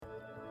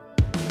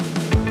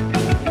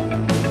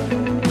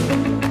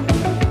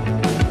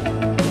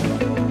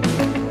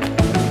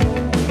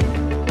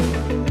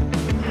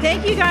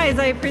Thank you guys.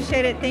 I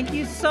appreciate it. Thank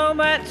you so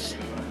much.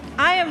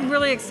 I am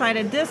really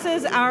excited. This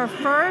is our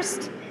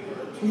first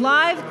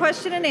live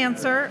question and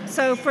answer.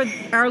 So for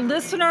our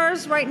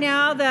listeners right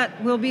now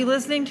that will be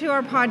listening to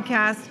our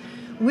podcast,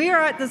 we are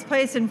at this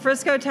place in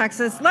Frisco,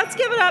 Texas. Let's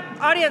give it up,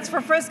 audience,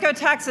 for Frisco,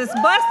 Texas.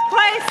 Best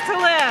place to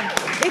live.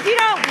 If you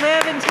don't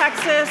live in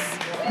Texas,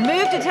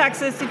 move to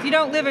Texas. If you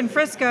don't live in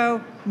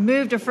Frisco,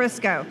 move to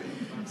Frisco.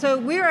 So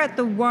we're at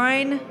the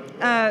wine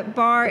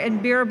bar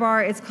and beer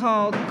bar. It's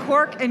called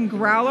Cork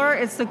Growler.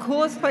 It's the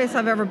coolest place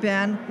I've ever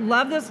been.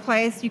 Love this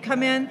place. You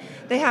come in,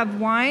 they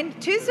have wine.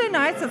 Tuesday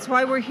nights, that's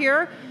why we're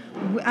here.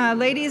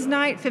 Ladies'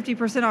 night,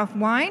 50% off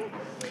wine.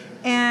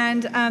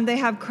 And they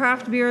have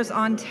craft beers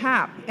on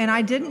tap. And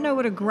I didn't know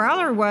what a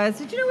growler was.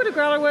 Did you know what a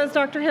growler was,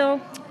 Dr. Hill?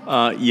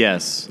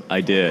 Yes, I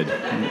did.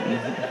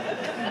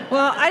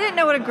 Well, I didn't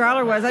know what a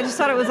growler was. I just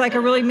thought it was like a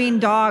really mean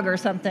dog or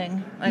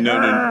something. Like,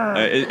 No.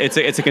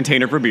 It's a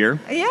container for beer.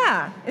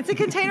 Yeah, it's a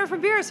container for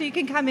beer. So you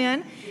can come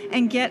in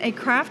and get a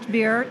craft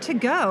beer to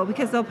go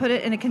because they'll put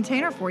it in a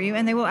container for you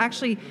and they will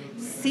actually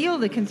seal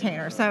the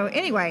container. So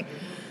anyway,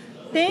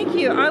 thank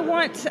you. I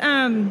want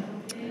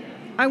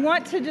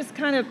to just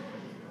kind of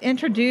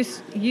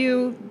introduce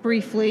you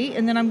briefly,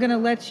 and then I'm going to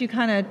let you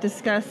kind of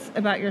discuss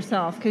about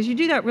yourself because you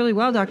do that really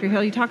well, Dr.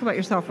 Hill. You talk about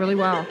yourself really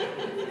well.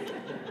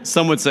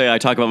 Some would say I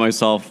talk about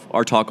myself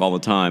or talk all the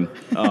time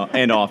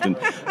and often.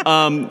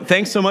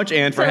 Thanks so much,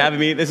 Ann, for having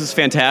me. This is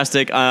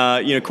fantastic.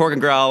 Cork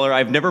Growler,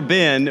 I've never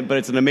been, but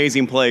it's an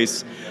amazing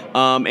place.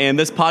 And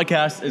this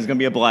podcast is going to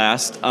be a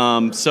blast.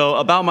 So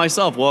about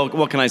myself, well,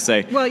 what can I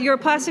say? Well, you're a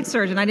plastic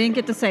surgeon. I didn't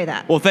get to say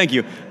that. Well, thank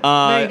you.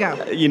 There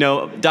you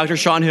go. Dr.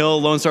 Sean Hill,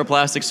 Lone Star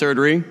Plastic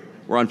Surgery.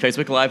 We're on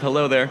Facebook Live.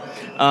 Hello there.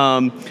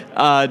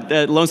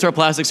 At Lone Star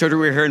Plastic Surgery,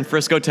 we're here in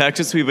Frisco,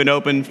 Texas. We've been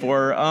open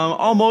for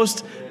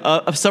almost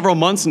several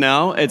months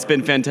now. It's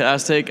been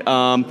fantastic.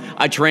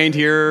 I trained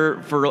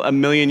here for a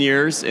million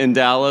years in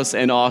Dallas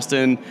and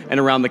Austin and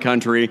around the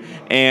country.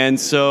 And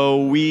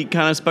so we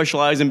kind of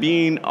specialize in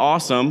being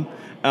awesome,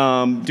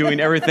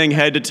 doing everything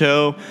head to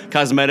toe,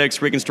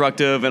 cosmetics,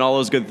 reconstructive, and all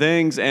those good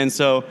things. And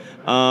so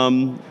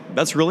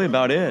that's really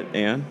about it,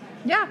 Ann.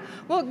 Yeah.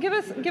 Well, give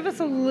us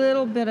a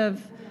little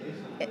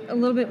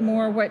bit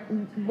more.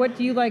 What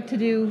do you like to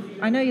do?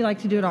 I know you like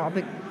to do it all,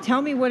 but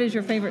tell me, what is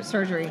your favorite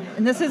surgery?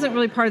 And this isn't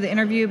really part of the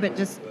interview, but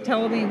just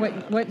tell me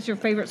what's your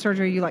favorite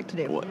surgery you like to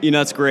do? Well,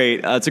 that's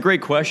great. It's a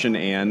great question,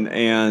 Ann.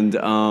 And,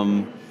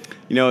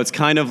 it's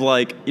kind of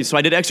like, so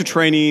I did extra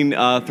training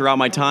throughout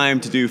my time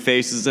to do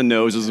faces and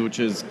noses, which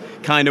is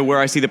kind of where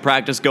I see the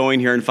practice going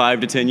here in 5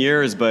 to 10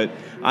 years. But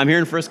I'm here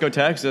in Frisco,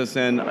 Texas,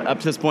 and up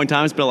to this point in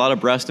time, it's been a lot of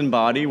breast and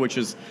body, which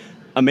is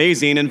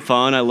amazing and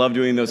fun. I love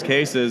doing those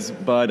cases,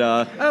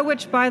 but...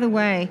 which, by the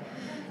way,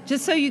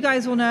 just so you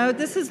guys will know,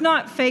 this is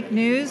not fake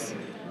news.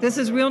 This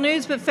is real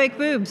news, but fake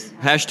boobs.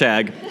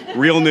 Hashtag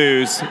real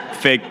news,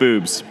 fake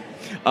boobs.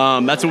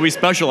 That's what we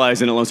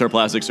specialize in at Lone Star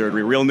Plastic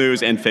Surgery, real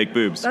news and fake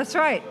boobs. That's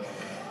right.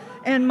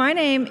 And my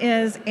name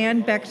is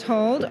Ann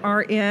Bechtold,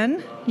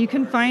 RN. You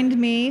can find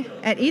me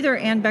at either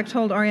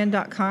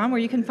AnnBechtoldRN.com or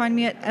you can find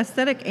me at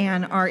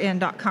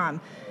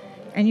AestheticAnnRN.com.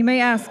 And you may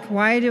ask,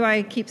 why do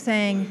I keep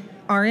saying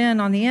RN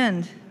on the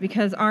end?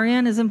 Because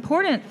RN is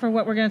important for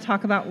what we're going to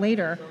talk about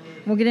later.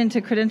 We'll get into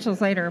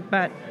credentials later,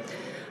 but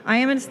I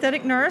am an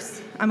aesthetic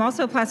nurse. I'm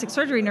also a plastic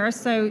surgery nurse,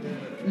 so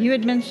you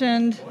had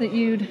mentioned that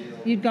you'd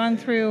gone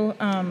through...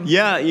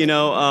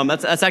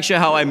 that's actually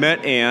how I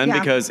met Ann,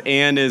 because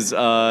Ann has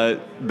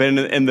been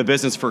in the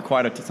business for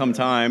some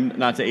time,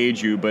 not to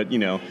age you, but,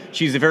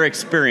 she's very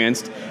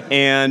experienced,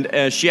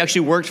 and she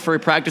actually worked for a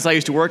practice I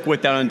used to work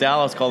with down in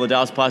Dallas called the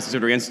Dallas Plastic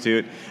Surgery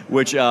Institute,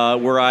 which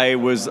where I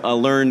was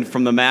learned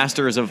from the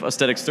masters of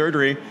aesthetic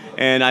surgery,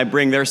 and I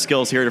bring their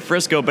skills here to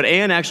Frisco. But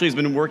Ann actually has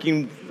been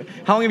working...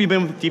 How long have you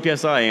been with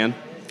DPSI, Ann?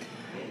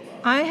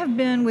 I have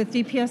been with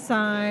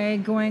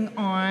DPSI going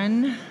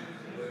on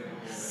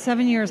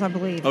 7 years, I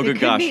believe. Oh, good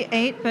gosh. It could be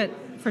 8, but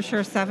for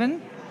sure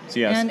 7.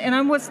 Yes. And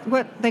I'm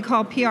what they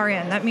call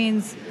PRN. That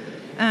means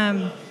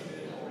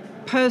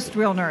post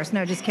real nurse.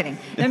 No, just kidding.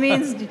 That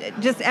means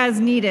just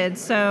as needed.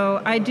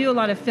 So I do a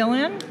lot of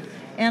fill-in,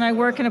 and I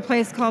work in a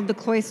place called The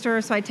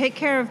Cloister. So I take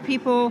care of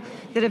people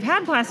that have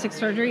had plastic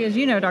surgery, as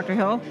you know, Dr.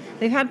 Hill.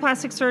 They've had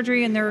plastic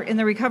surgery, and they're in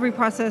the recovery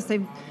process.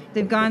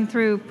 They've gone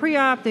through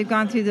pre-op, they've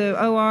gone through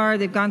the OR,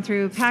 they've gone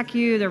through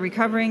PACU, they're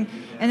recovering,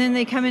 and then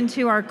they come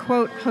into our,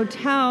 quote,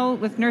 hotel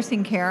with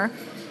nursing care.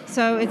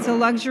 So it's a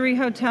luxury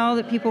hotel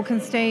that people can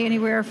stay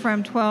anywhere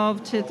from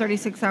 12 to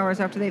 36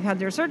 hours after they've had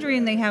their surgery,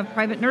 and they have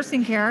private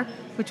nursing care,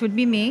 which would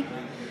be me,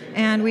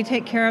 and we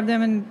take care of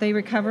them, and they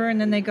recover,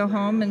 and then they go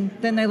home, and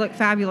then they look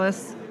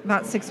fabulous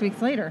about 6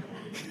 weeks later.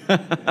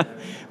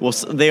 Well,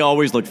 they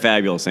always look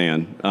fabulous,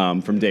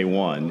 Ann, from day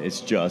one.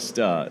 It's just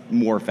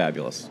more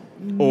fabulous.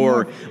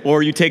 Or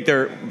you take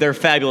their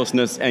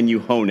fabulousness and you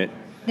hone it.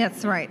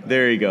 That's right.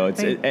 There you go.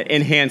 It's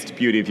enhanced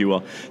beauty, if you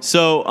will.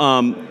 So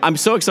I'm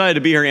so excited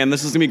to be here, Ann.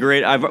 This is gonna be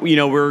great.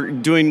 We're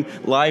doing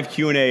live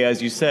Q&A,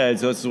 as you said.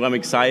 So this is why I'm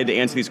excited to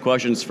answer these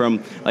questions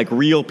from like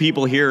real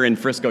people here in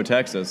Frisco,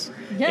 Texas.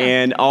 Yeah.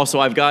 And also,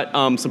 I've got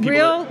some people.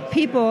 Real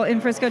people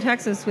in Frisco,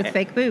 Texas, with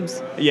fake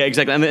boobs. Yeah,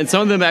 exactly. And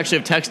some of them actually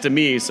have texted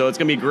me, so it's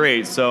gonna be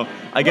great. So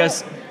I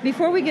guess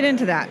before we get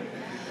into that,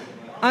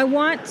 I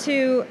want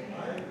to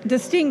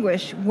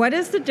distinguish what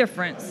is the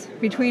difference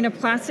between a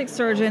plastic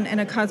surgeon and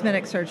a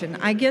cosmetic surgeon.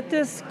 I get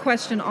this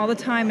question all the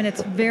time, and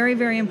it's very,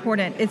 very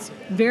important. It's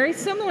very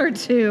similar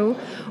to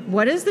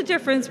what is the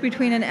difference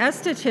between an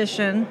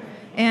esthetician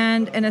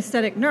and an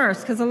aesthetic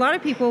nurse, because a lot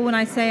of people, when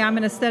I say I'm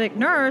an aesthetic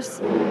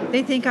nurse,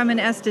 they think I'm an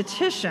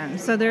esthetician.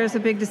 So there's a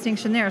big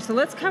distinction there. So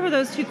let's cover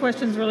those two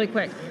questions really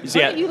quick.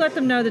 Why don't you let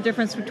them know the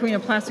difference between a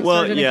plastic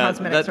surgeon and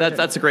cosmetic surgeon?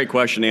 That's a great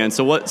question, Ann.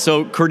 So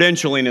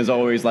credentialing is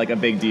always like a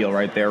big deal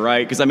right there,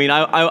 right? Because I'm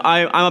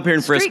up here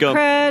in Frisco.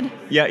 Street cred.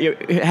 Yeah,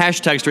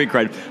 hashtag street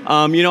cred.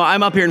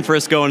 I'm up here in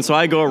Frisco, and so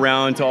I go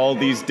around to all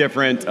these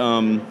different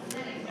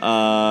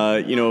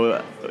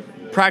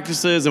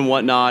practices and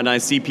whatnot, and I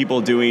see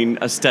people doing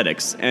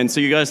aesthetics. And so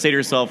you got to say to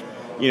yourself,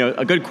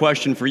 a good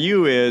question for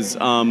you is,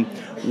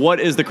 what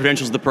is the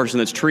credentials of the person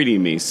that's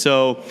treating me?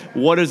 So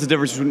what is the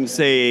difference between,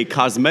 say, a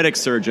cosmetic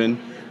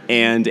surgeon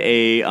and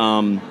a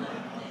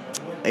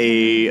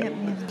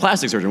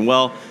plastic surgeon?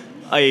 Well,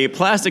 a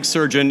plastic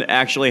surgeon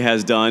actually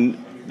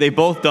they've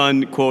both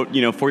done, quote,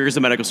 4 years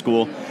of medical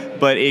school,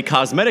 but a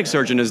cosmetic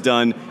surgeon has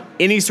done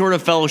any sort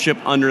of fellowship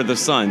under the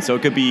sun. So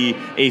it could be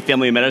a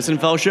family medicine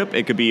fellowship,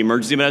 it could be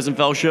emergency medicine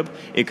fellowship,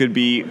 it could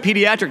be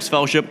pediatrics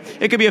fellowship,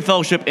 it could be a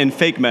fellowship in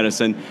fake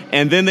medicine,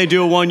 and then they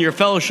do a 1-year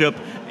fellowship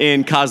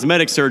in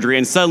cosmetic surgery,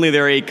 and suddenly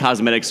they're a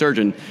cosmetic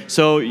surgeon.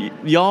 So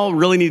y'all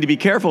really need to be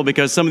careful,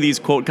 because some of these,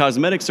 quote,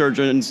 cosmetic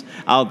surgeons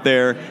out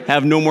there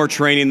have no more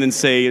training than,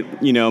 say,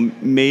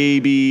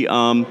 maybe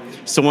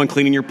someone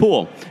cleaning your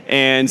pool.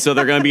 And so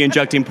they're going to be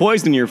injecting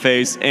poison in your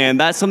face, and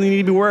that's something you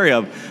need to be wary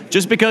of.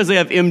 Just because they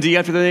have MD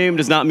after their name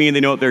does not mean they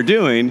know what they're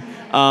doing.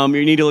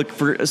 You need to look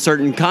for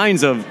certain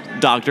kinds of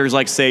doctors,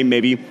 like, say,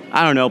 maybe,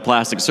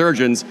 plastic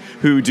surgeons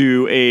who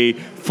do a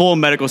full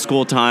medical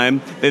school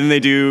time, then they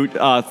do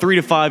 3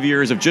 to 5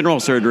 years of general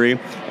surgery,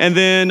 and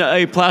then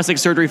a plastic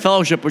surgery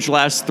fellowship, which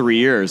lasts 3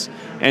 years.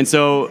 And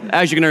so,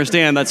 as you can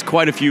understand, that's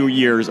quite a few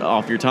years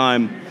off your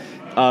time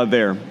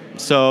there.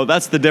 So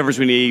that's the difference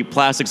between a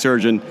plastic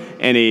surgeon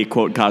and a,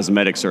 quote,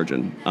 cosmetic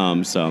surgeon.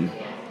 So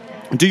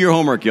do your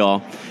homework,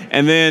 y'all.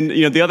 And then,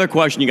 the other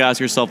question you got to ask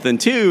yourself then,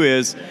 too,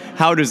 is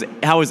how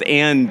is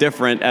Ann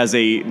different as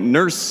a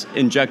nurse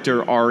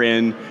injector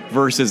RN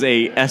versus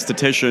a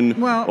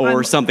esthetician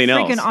or something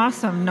else? Freaking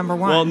awesome, number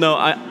one. Well, no,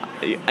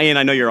 Ann,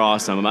 I know you're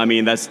awesome. I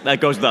mean, that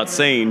goes without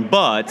saying.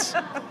 But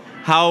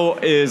how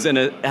is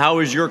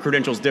your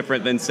credentials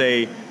different than,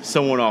 say,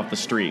 someone off the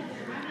street?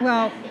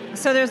 Well,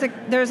 so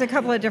there's a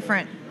couple of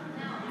different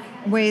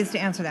ways to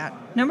answer that.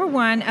 Number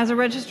one, as a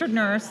registered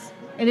nurse,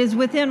 it is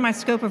within my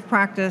scope of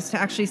practice to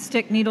actually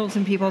stick needles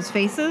in people's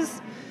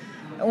faces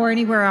or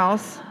anywhere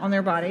else on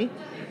their body.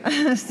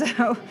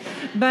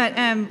 But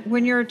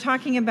when you're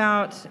talking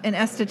about an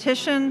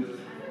esthetician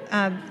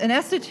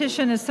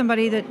is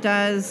somebody that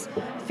does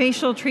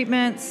facial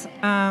treatments.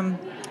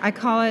 I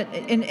call it,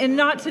 and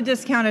not to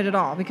discount it at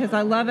all, because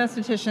I love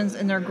estheticians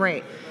and they're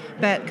great.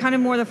 But kind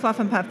of more the fluff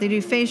and puff. They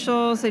do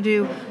facials. They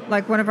do,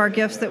 like one of our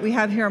gifts that we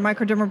have here,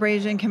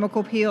 microdermabrasion,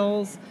 chemical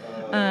peels,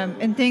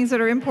 and things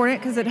that are important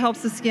because it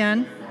helps the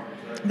skin.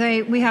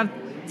 We have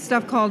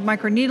stuff called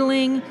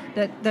microneedling,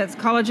 that's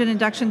collagen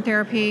induction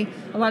therapy,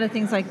 a lot of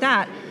things like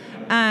that.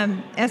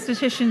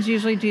 Estheticians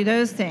usually do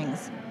those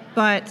things.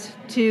 But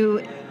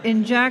to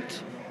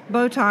inject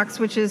Botox,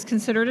 which is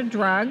considered a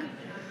drug,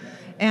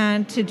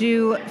 and to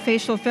do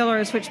facial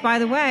fillers, which, by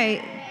the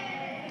way,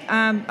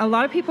 a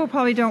lot of people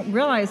probably don't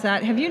realize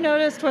that. Have you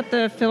noticed what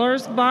the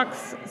fillers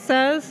box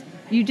says?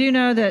 You do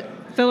know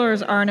that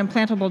fillers are an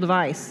implantable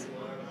device.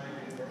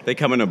 They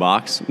come in a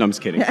box? No, I'm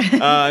just kidding.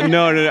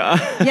 No.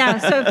 Yeah,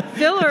 so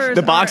fillers.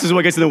 The box is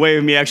what gets in the way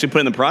of me actually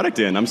putting the product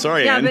in. I'm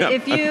sorry. Yeah, Ann. but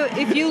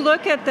if you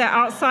look at the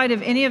outside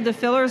of any of the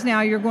fillers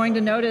now, you're going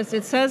to notice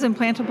it says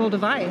implantable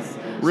device.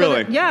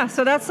 Really?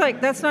 So that's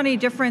not any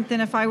different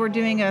than if I were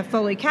doing a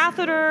Foley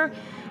catheter.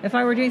 If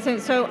I were doing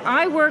something, so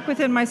I work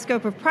within my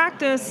scope of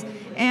practice,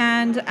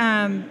 and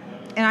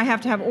I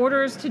have to have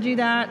orders to do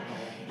that.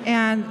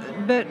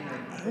 But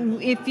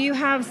if you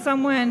have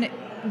someone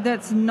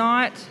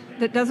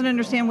that doesn't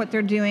understand what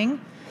they're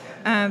doing,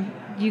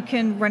 you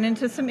can run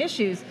into some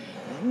issues.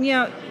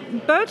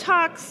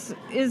 Botox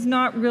is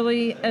not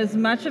really as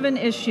much of an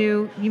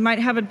issue. You might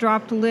have a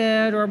dropped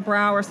lid or a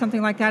brow or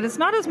something like that. It's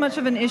not as much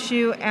of an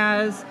issue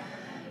as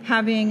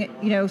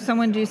having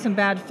someone do some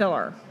bad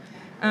filler.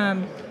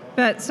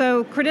 But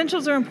so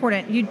credentials are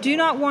important. You do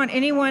not want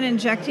anyone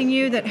injecting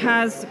you that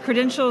has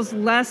credentials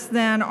less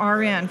than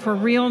RN for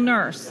real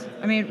nurse.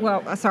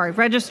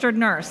 Registered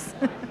nurse.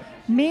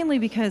 Mainly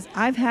because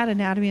I've had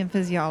anatomy and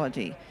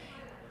physiology.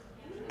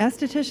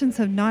 Estheticians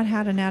have not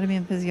had anatomy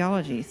and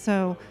physiology.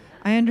 So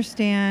I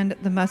understand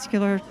the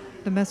muscular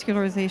the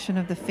muscularization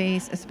of the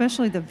face,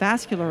 especially the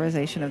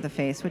vascularization of the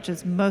face, which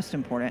is most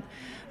important.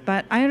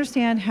 But I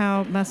understand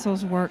how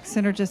muscles work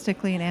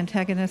synergistically and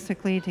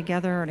antagonistically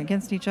together and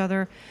against each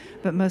other.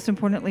 But most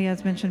importantly,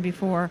 as mentioned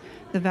before,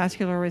 the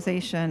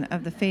vascularization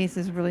of the face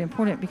is really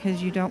important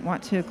because you don't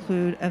want to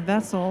occlude a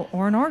vessel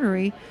or an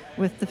artery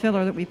with the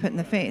filler that we put in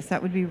the face.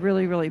 That would be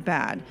really, really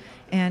bad.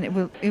 And it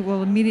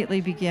will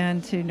immediately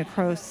begin to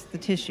necrose the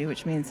tissue,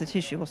 which means the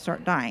tissue will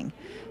start dying.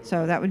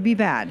 So that would be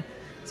bad.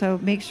 So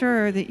make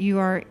sure that you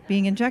are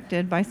being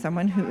injected by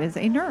someone who is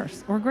a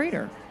nurse or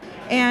greater.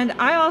 And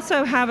I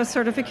also have a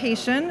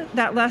certification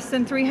that less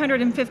than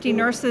 350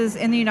 nurses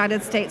in the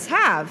United States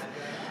have.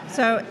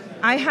 So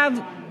I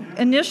have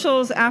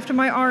initials after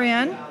my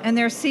RN, and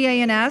they're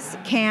CANS,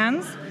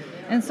 CANS.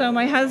 And so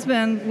my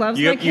husband loves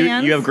my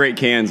cans. You have great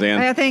cans,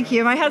 Ann. Thank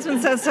you. My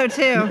husband says so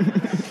too.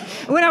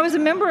 When I was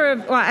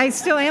I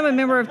still am a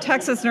member of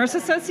Texas Nurse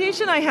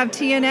Association, I have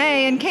TNA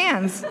and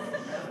CANS.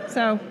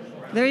 So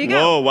there you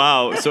go. Oh,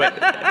 wow. So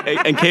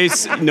in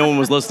case no one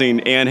was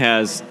listening, Ann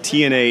has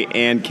TNA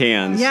and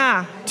CANS.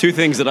 Yeah. Two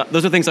things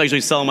those are things I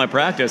actually sell in my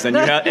practice. And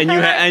I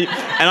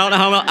don't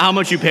know how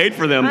much you paid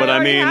for them, but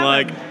I mean,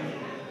 like.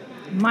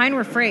 Mine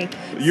were free.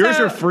 Yours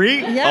are free?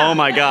 Yeah. Oh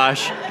my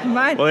gosh.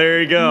 Mine, well,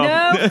 there you go.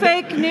 No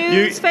fake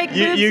news, fake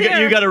boobs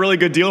here. You got a really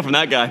good deal from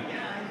that guy.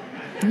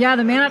 Yeah,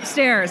 the man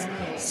upstairs.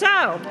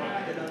 So,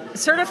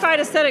 Certified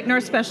Aesthetic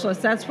Nurse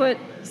Specialist, that's what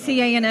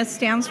CANS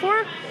stands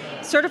for.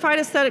 Certified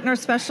Aesthetic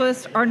Nurse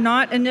Specialists are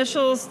not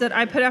initials that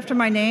I put after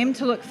my name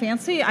to look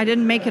fancy. I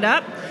didn't make it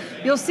up.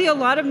 You'll see a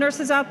lot of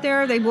nurses out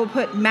there, they will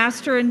put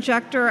Master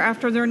Injector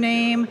after their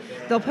name.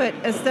 They'll put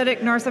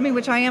Aesthetic Nurse,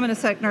 which I am an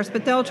aesthetic nurse,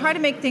 but they'll try to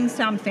make things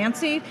sound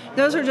fancy.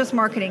 Those are just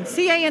marketing.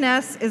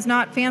 CANS is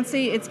not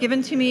fancy. It's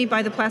given to me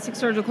by the Plastic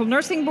Surgical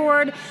Nursing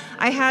Board.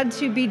 I had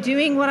to be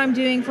doing what I'm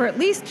doing for at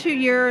least 2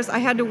 years. I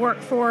had to work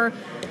for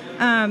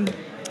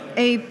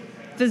a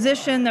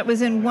physician that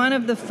was in one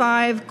of the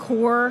 5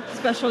 core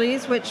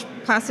specialties, which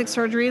plastic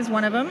surgery is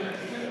one of them.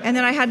 And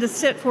then I had to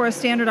sit for a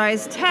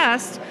standardized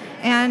test.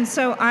 And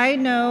so I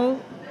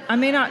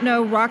may not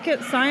know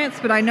rocket science,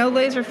 but I know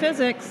laser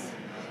physics,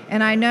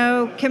 and I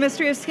know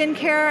chemistry of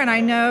skincare, and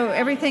I know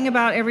everything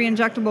about every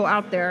injectable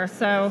out there.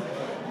 So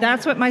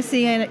that's what my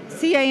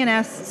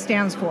CANS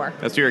stands for.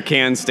 That's what your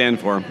CANS stand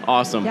for.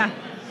 Awesome. Yeah.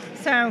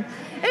 So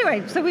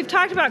anyway, so we've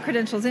talked about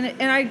credentials,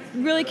 and I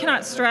really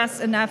cannot stress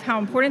enough how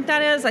important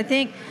that is. I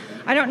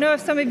don't know if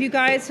some of you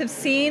guys have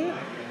seen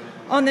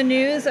on the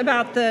news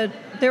about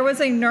there was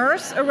a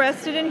nurse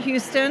arrested in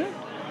Houston,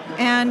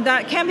 and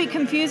that can be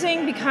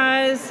confusing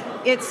because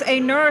it's a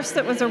nurse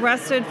that was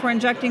arrested for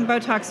injecting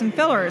Botox and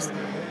fillers.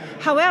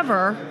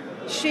 However,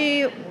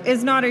 she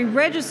is not a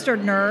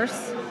registered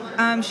nurse.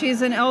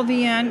 She's an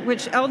LVN,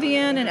 which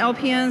LVN and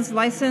LPNs,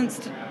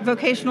 licensed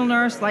vocational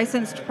nurse,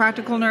 licensed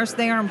practical nurse,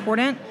 they are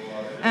important.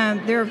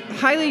 They're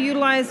highly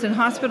utilized in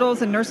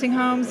hospitals and nursing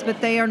homes,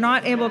 but they are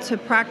not able to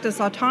practice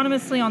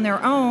autonomously on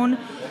their own.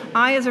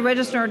 I, as a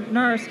registered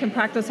nurse, can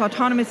practice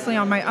autonomously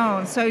on my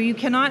own. So you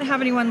cannot have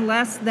anyone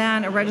less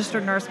than a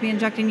registered nurse be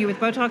injecting you with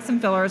Botox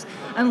and fillers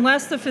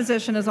unless the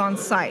physician is on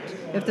site.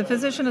 If the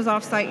physician is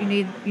off site,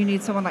 you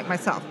need someone like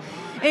myself.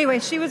 Anyway,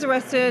 she was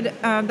arrested.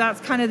 That's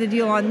kind of the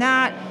deal on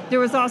that. There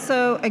was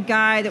also a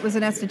guy that was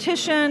an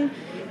esthetician.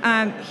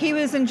 He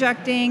was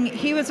injecting,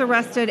 he was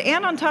arrested,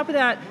 and on top of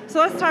that, so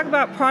let's talk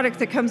about product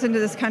that comes into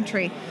this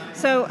country.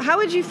 So how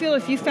would you feel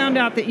if you found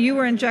out that you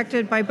were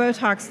injected by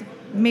Botox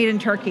made in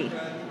Turkey?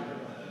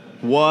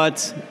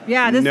 What?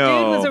 Yeah, this dude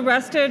was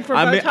arrested for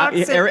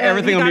Botox.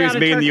 Everything I'm doing is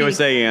made in the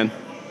USA, Ann.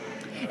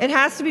 It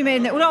has to be made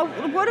in the... Well,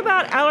 what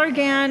about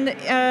Allergan?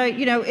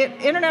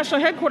 International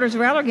headquarters of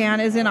Allergan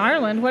is in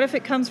Ireland. What if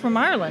it comes from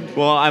Ireland?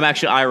 Well, I'm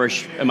actually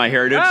Irish in my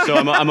heritage, so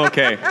I'm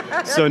okay.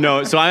 So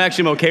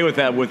I'm okay with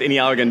that, with any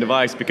Allergan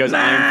device, because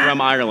I'm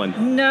from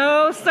Ireland.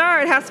 No,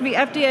 sir. It has to be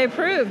FDA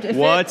approved.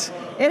 What?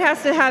 It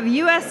has to have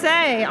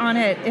USA on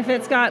it. If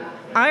it's got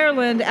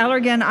Ireland,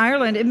 Allergan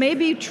Ireland, it may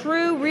be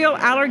true, real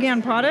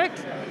Allergan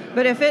product,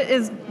 but if it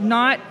is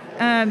not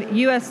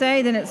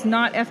USA, then it's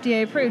not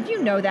FDA approved.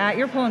 You know that.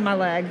 You're pulling my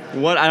leg.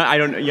 What? I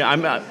don't. Yeah,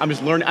 I'm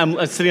just learning.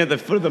 I'm sitting at the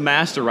foot of the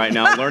master right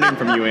now, learning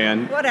from you,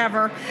 Ann.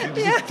 Whatever.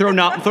 Yeah.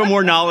 Throw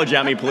more knowledge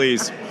at me,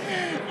 please.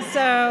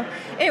 So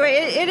anyway,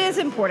 it is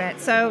important.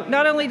 So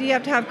not only do you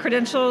have to have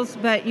credentials,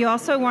 but you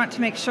also want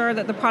to make sure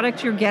that the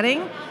product you're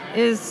getting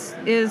is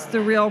the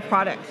real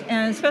product,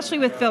 and especially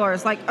with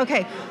fillers. Like,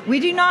 okay,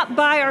 we do not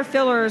buy our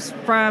fillers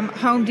from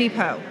Home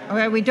Depot.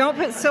 Okay, we don't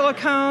put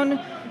silicone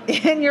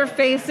in your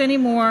face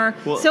anymore.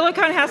 Well,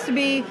 silicone has to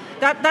be,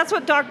 that's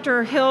what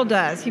Dr. Hill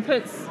does. He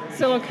puts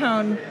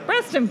silicone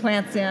breast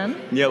implants in,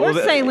 or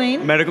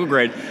saline. Medical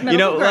grade. Grade.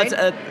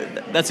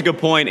 That's a good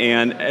point,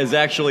 Ann, is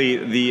actually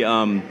the,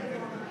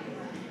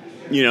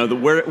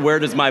 where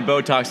does my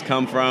Botox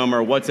come from,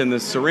 or what's in the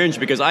syringe?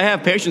 Because I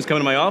have patients come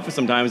to my office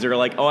sometimes, they're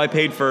like, oh, I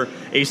paid for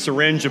a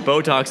syringe of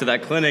Botox at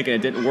that clinic and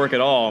it didn't work at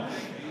all.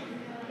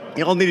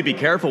 you all need to be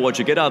careful what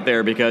you get out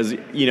there because,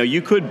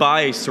 you could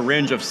buy a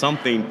syringe of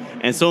something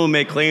and someone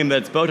may claim that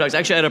it's Botox.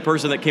 Actually, I had a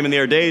person that came in the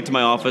other day to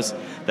my office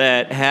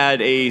that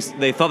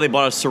they thought they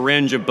bought a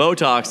syringe of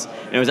Botox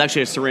and it was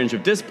actually a syringe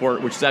of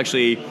Dysport, which is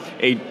actually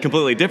a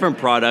completely different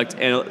product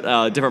and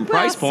a different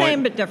price point.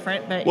 Same but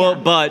different.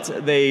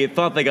 But they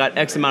thought they got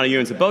X amount of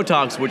units of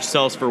Botox, which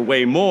sells for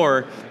way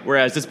more,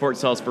 whereas Dysport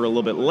sells for a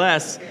little bit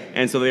less.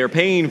 And so they were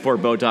paying for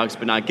Botox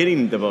but not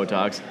getting the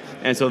Botox.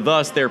 And so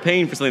thus they're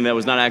paying for something that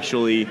was not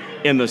actually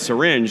in the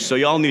syringe. So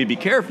y'all need to be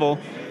careful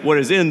what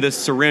is in this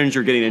syringe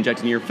you're getting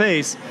injected in your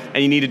face,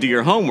 and you need to do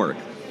your homework.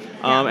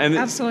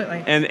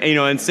 Absolutely.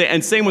 And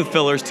same with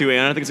fillers too.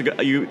 And I think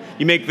it's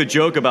you make the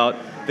joke about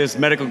this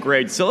medical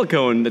grade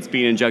silicone that's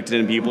being injected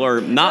in people, or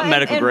not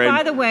medical grade. And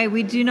by the way,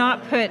 we do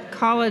not put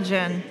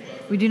collagen.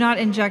 We do not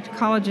inject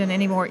collagen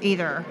anymore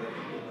either,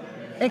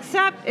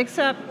 except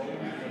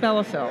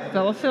Belafil.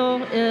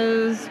 Belafil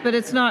is, but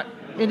it's not.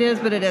 It is,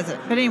 but it isn't.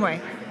 But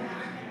anyway,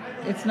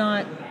 it's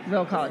not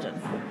real collagen.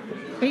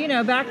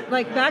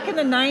 But back in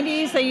the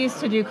 90s, they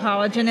used to do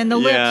collagen in the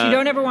lips. You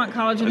don't ever want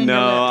collagen in your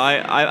lips. No,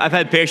 I've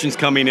had patients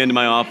coming into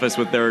my office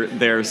with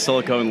their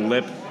silicone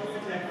lip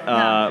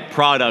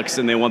products,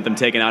 and they want them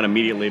taken out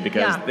immediately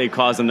because they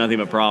cause them nothing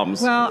but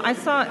problems. Well, I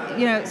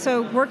saw,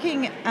 so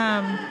working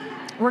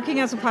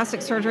as a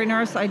plastic surgery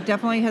nurse, I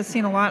definitely have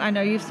seen a lot. I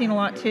know you've seen a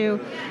lot too.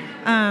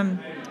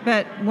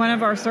 But one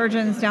of our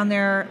surgeons down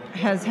there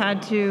has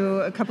had to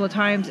a couple of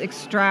times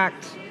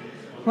extract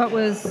what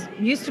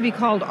used to be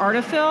called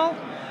Artifil,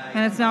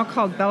 and it's now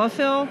called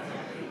Belafil,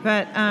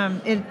 but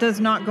it does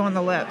not go on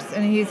the lips.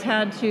 And he's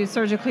had to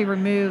surgically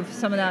remove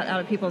some of that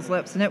out of people's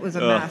lips, and it was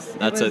a mess.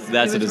 That's a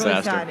disaster.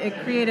 Really sad. It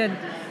created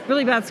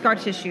really bad scar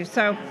tissue.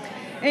 So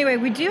anyway,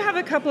 we do have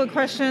a couple of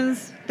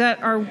questions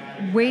that are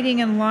waiting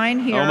in line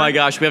here. Oh my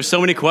gosh, we have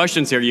so many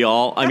questions here,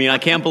 y'all. I mean, I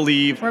can't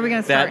believe Where are we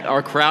gonna start? that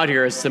our crowd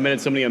here has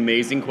submitted so many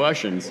amazing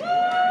questions.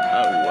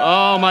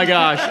 Oh my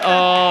gosh.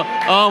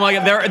 Oh my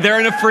God. They're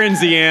in a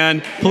frenzy,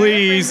 Ann.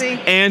 Please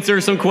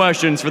answer some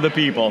questions for the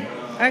people.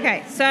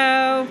 Okay,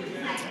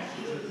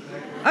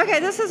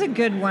 this is a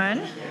good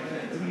one.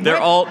 They're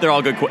all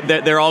good.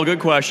 They're all good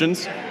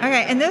questions.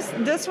 Okay, and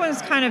this one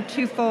is kind of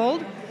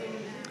twofold.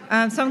 So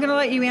I'm going to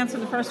let you answer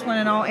the first one,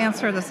 and I'll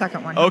answer the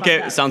second one.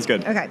 Okay, sounds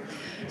good. Okay,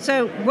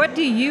 so what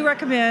do you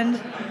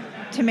recommend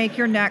to make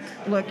your neck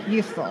look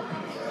youthful?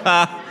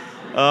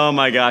 Oh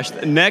my gosh,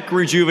 neck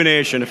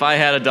rejuvenation. If I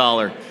had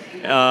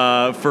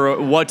 $1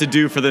 for what to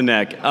do for the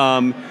neck,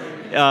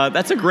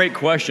 that's a great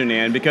question,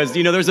 Ann, because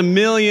there's a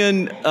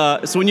million.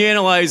 So when you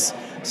analyze,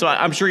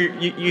 I'm sure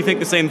you think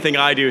the same thing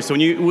I do. So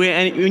when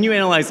you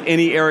analyze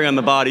any area on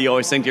the body, you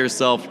always think to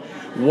yourself,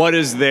 what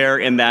is there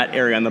in that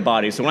area on the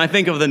body? So when I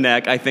think of the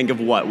neck, I think of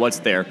what? What's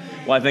there?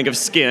 Well, I think of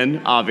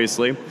skin,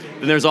 obviously.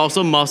 Then there's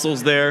also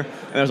muscles there,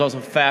 and there's also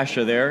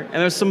fascia there, and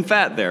there's some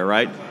fat there,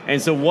 right?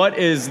 And so what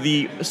is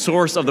the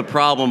source of the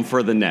problem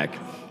for the neck?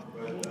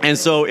 And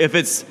so if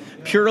it's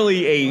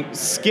purely a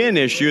skin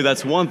issue,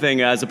 that's one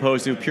thing, as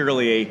opposed to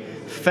purely a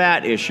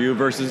fat issue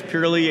versus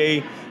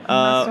purely a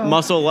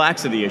muscle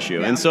laxity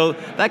issue. Yeah. And so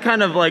that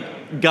kind of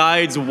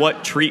guides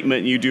what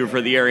treatment you do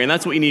for the area, and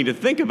that's what you need to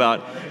think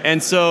about.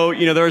 And so,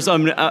 there's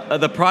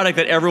the product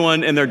that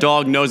everyone and their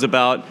dog knows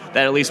about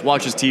that at least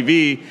watches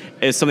TV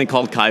is something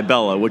called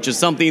Kybella, which is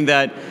something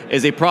that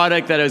is a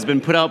product that has been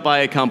put out by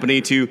a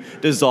company to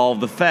dissolve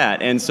the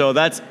fat. And so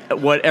that's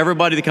what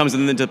everybody that comes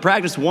into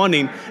practice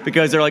wanting,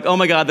 because they're like, oh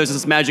my God, there's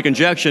this magic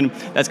injection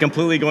that's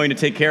completely going to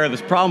take care of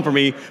this problem for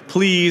me.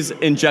 Please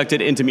inject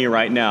it into me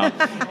right now.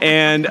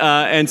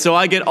 And so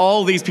I get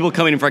all these people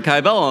coming in for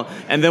Kybella,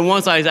 and then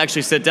once I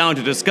actually sit down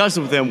to discuss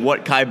with them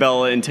what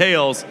Kybella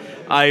entails,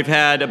 I've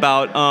had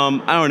about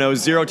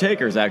 0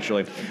 takers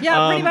actually.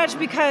 Yeah, pretty much,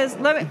 because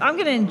I'm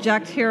going to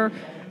inject here.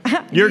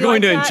 You're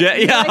going to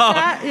inject?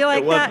 Yeah. You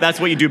like that?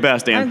 That's what you do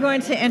best, Ann. I'm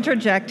going to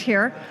interject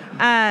here.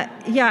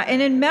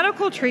 And in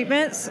medical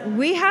treatments,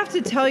 we have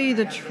to tell you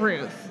the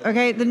truth,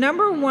 okay? The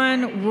number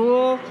one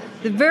rule,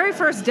 the very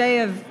first day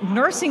of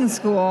nursing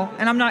school,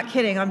 and I'm not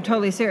kidding, I'm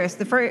totally serious,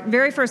 the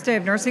very first day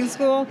of nursing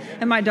school,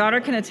 and my daughter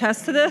can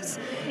attest to this,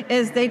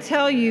 is they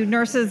tell you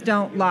nurses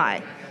don't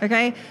lie,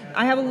 okay?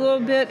 I have a little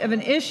bit of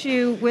an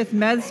issue with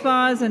med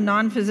spas and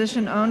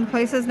non-physician-owned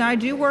places. Now, I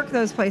do work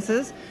those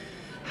places.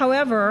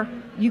 However,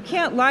 you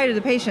can't lie to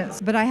the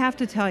patients, but I have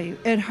to tell you,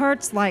 it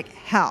hurts like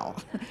hell.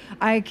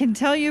 I can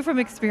tell you from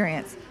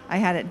experience. I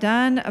had it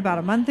done about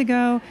a month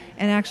ago,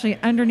 and actually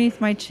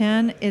underneath my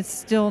chin, it's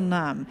still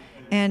numb,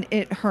 and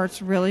it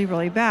hurts really,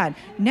 really bad.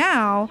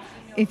 Now,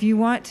 if you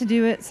want to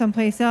do it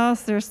someplace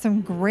else, there's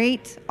some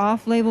great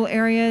off-label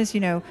areas,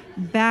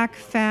 back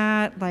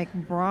fat, like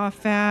bra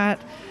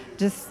fat,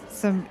 just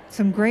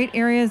some great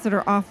areas that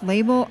are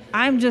off-label.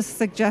 I'm just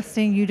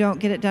suggesting you don't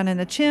get it done in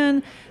the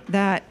chin,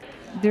 that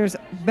there's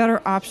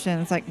better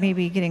options, like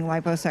maybe getting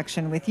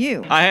liposuction with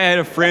you. I had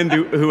a friend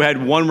who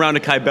had one round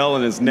of Kybella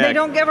in his neck. They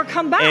don't ever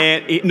come back.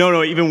 And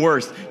no, even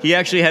worse. He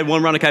actually had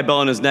one round of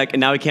Kybella in his neck, and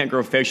now he can't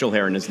grow facial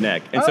hair in his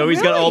neck. And so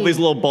he's got all these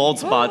little bald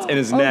spots in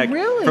his neck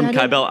from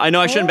Kybella. I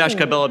know I shouldn't bash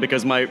Kybella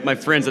because my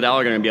friends at Allergan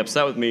are going to be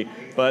upset with me,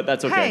 but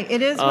that's okay. Hey,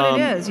 it is what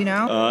it is, you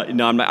know?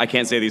 No, I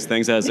can't say these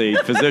things as a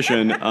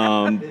physician,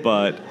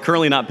 but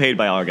currently not paid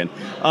by Allergan.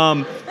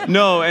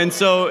 No, and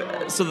so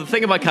the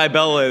thing about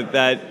Kybella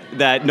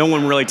that no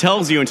one really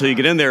tells you until you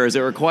get in there is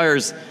it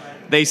requires,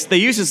 they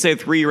used to say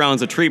 3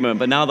 rounds of treatment,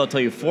 but now they'll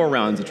tell you 4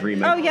 rounds of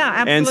treatment. Oh, yeah,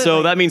 absolutely. And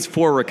so that means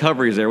 4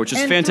 recoveries there, which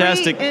is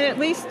fantastic. And at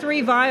least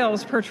 3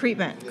 vials per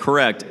treatment.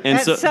 Correct. And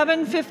at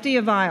 $7.50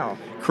 a vial.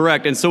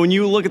 Correct. And so when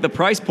you look at the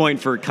price point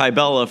for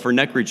Kybella for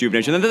neck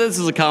rejuvenation, and this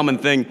is a common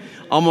thing,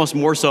 almost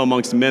more so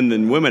amongst men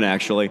than women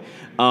actually,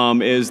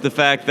 is the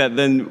fact that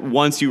then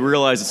once you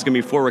realize it's going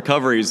to be 4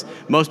 recoveries,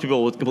 most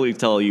people will completely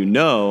tell you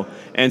no.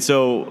 And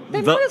so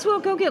they might as well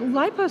go get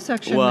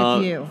liposuction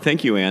with you.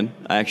 Thank you, Ann.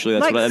 Actually,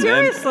 that's what I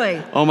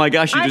seriously. Oh my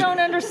gosh, I don't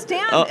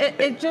understand.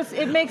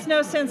 It makes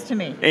no sense to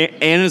me.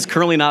 Ann is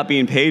currently not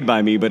being paid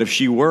by me, but if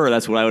she were,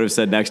 that's what I would have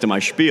said next to my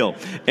spiel.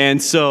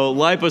 And so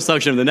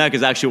liposuction of the neck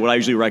is actually what I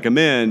usually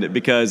recommend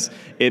because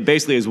it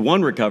basically is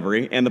 1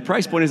 recovery, and the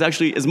price point is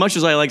actually, as much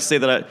as I like to say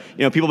that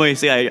people may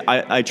say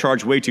I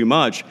charge way too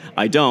much,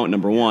 I don't,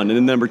 number 1. And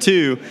then number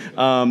 2,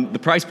 the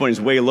price point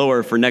is way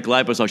lower for neck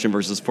liposuction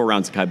versus 4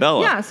 rounds of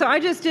Kybella. Yeah, so I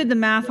just did the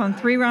math on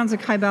 3 rounds of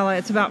Kybella.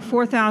 It's about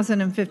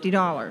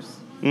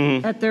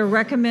 $4,050 at their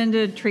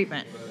recommended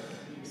treatment.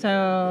 So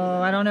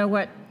I don't know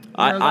what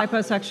your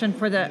liposuction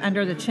for the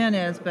under the chin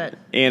is, but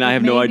and I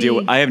have no idea.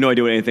 I have no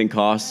idea what anything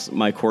costs.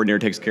 My coordinator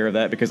takes care of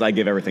that because I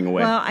give everything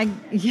away. Well,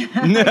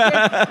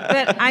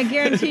 but I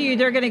guarantee you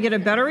they're going to get a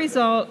better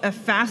result, a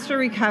faster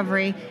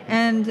recovery,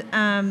 and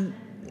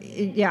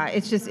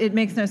it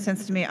makes no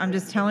sense to me. I'm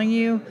just telling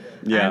you.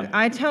 Yeah.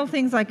 I tell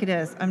things like it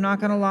is. I'm not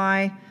going to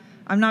lie.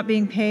 I'm not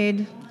being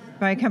paid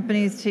by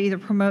companies to either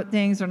promote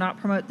things or not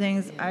promote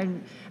things.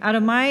 Out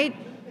of my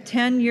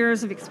 10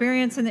 years of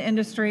experience in the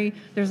industry,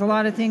 there's a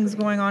lot of things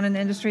going on in the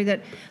industry that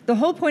the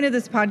whole point of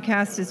this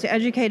podcast is to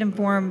educate,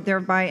 inform,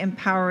 thereby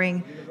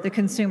empowering the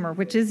consumer,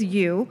 which is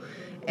you.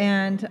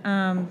 And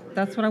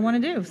that's what I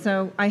want to do.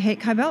 So I hate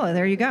Kybella.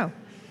 There you go.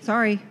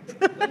 Sorry.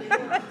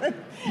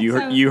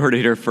 You heard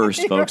it here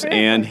first, folks.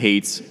 Ann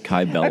hates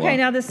Kybella. Okay,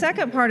 now the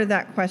second part of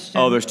that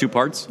question. Oh, there's 2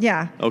 parts?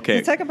 Yeah. Okay.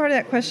 The second part of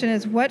that question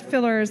is, what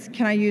fillers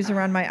can I use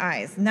around my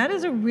eyes? And that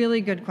is a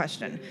really good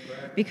question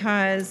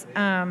because,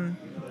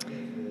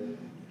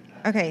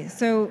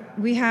 so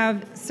we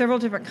have several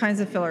different kinds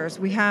of fillers.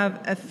 We have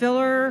a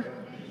filler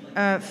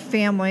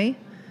family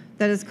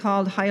that is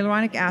called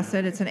hyaluronic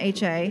acid. It's an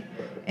HA,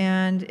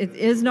 and it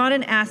is not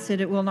an acid.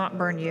 It will not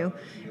burn you.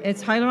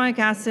 It's hyaluronic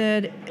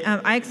acid.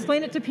 I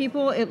explain it to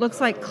people. It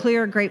looks like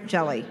clear grape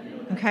jelly,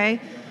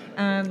 okay?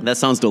 That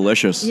sounds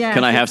delicious. Yeah,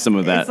 can I have some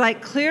of that? It's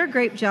like clear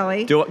grape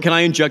jelly. Can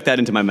I inject that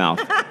into my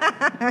mouth?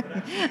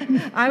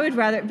 I would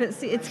rather, but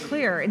see, it's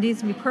clear. It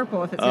needs to be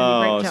purple if it's going to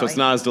be grape jelly. So it's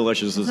not as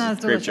delicious as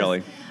grape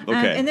jelly.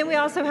 Okay. And then we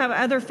also have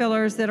other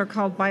fillers that are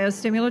called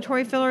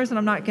biostimulatory fillers, and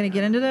I'm not going to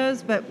get into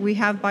those, but we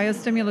have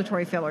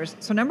biostimulatory fillers.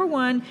 So number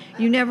 1,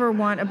 you never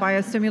want a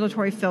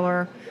biostimulatory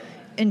filler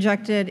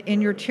injected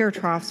in your tear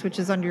troughs, which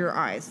is under your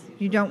eyes.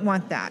 You don't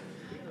want that.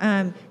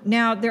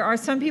 Now, there are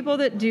some people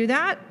that do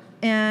that,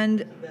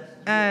 and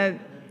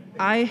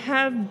I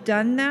have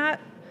done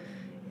that,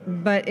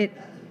 but it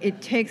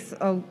takes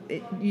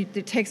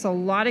a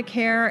lot of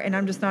care, and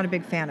I'm just not a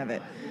big fan of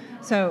it.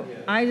 So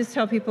I just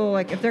tell people,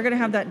 like, if they're going to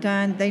have that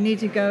done, they need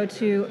to go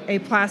to a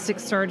plastic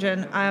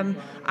surgeon.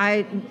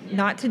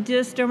 Not to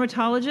diss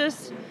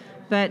dermatologists,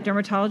 but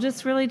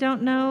dermatologists really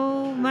don't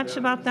know much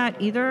about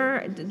that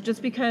either,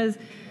 just because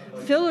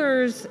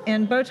fillers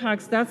and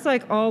Botox, that's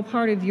like all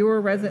part of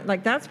your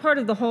that's part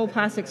of the whole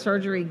plastic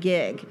surgery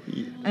gig.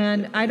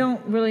 And I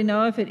don't really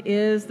know if it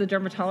is the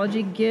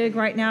dermatology gig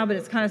right now, but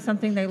it's kind of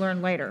something they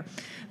learn later.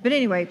 But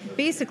anyway,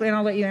 basically, and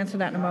I'll let you answer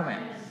that in a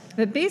moment.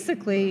 But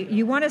basically,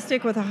 you want to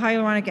stick with a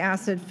hyaluronic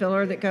acid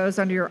filler that goes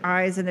under your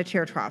eyes and the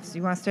tear troughs.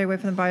 You want to stay away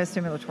from the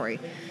biostimulatory.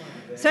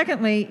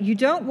 Secondly, you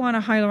don't want a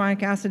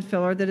hyaluronic acid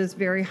filler that is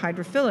very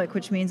hydrophilic,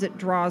 which means it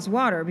draws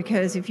water,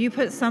 because if you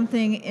put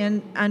something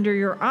in under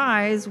your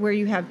eyes where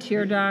you have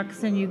tear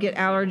ducts and you get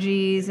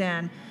allergies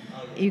and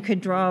you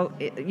could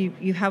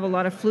you have a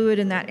lot of fluid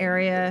in that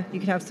area, you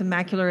could have some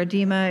macular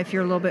edema if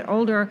you're a little bit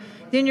older,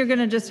 then you're going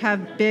to just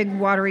have big,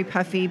 watery,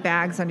 puffy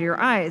bags under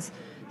your eyes.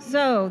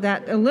 So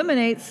that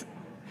eliminates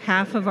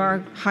half of our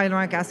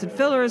hyaluronic acid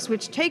fillers,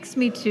 which takes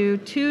me to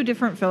 2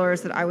 different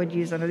fillers that I would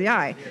use under the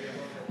eye.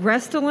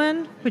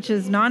 Restylane, which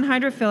is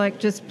non-hydrophilic,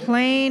 just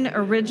plain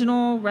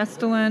original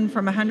Restylane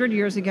from 100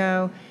 years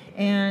ago,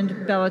 and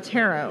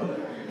Belotero.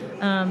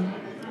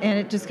 And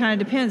it just kind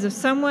of depends. If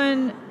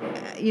someone,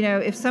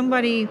 if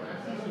somebody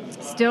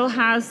still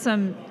has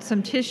some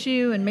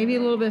tissue and maybe a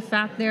little bit of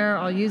fat there,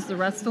 I'll use the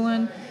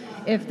Restylane.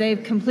 If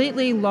they've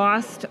completely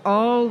lost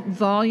all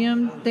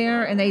volume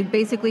there and they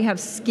basically have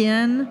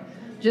skin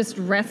just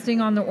resting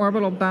on the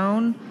orbital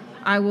bone,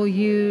 I will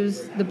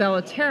use the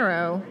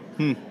Bellatero.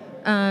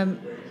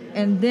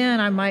 And then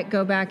I might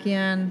go back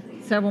in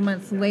several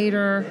months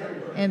later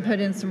and put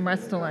in some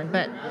Restylane.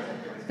 But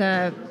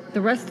the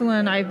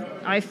Restylane,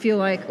 I feel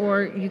like,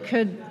 or you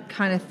could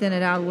kind of thin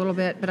it out a little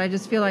bit, but I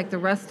just feel like the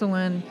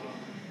Restylane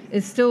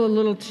is still has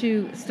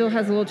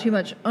a little too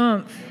much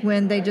oomph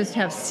when they just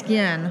have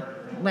skin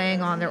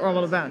laying on their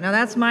orbital bone. Now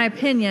that's my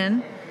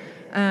opinion.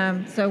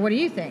 So what do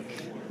you think?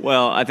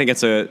 Well, I think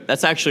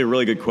that's actually a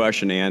really good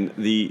question, Ann.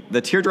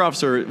 The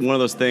teardrops are one of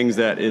those things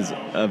that is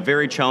a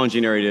very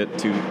challenging area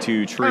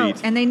to treat.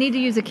 Oh, and they need to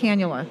use a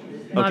cannula,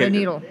 not a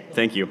needle.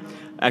 Thank you.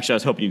 Actually, I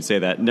was hoping you'd say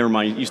that. Never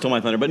mind, you stole my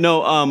thunder. But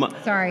no,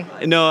 sorry.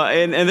 No,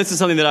 and this is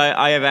something that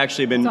I have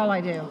actually been. That's all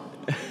I do.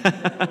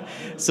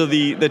 So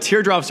the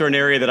teardrops are an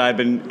area that I've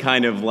been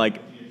kind of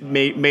like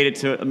made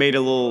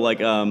a little like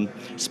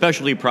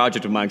specialty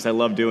project of mine because I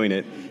love doing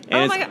it.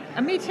 And my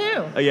God, me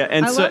too. Yeah,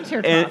 and I love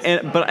teardrops.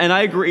 And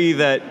I agree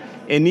that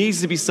it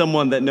needs to be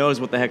someone that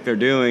knows what the heck they're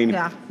doing.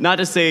 Yeah. Not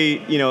to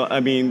say, I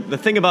mean, the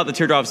thing about the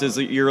teardrops is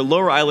that your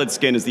lower eyelid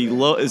skin is the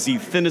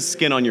thinnest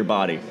skin on your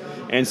body.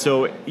 And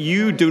so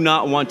you do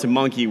not want to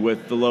monkey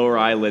with the lower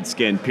eyelid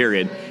skin,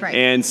 period. Right.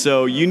 And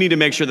so you need to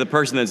make sure the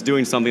person that's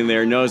doing something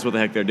there knows what the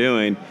heck they're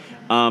doing.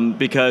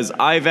 Because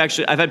I've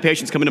had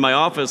patients come into my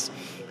office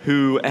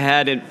who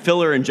had a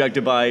filler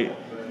injected by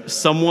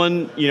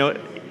someone,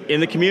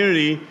 in the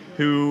community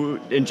who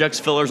injects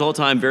fillers all the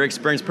time, very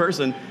experienced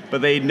person,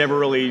 but they never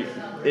really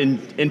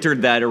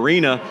entered that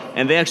arena,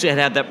 and they actually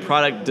had that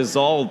product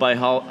dissolved by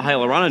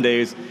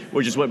hyaluronidase,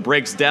 which is what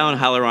breaks down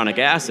hyaluronic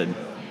acid.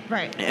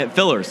 Right.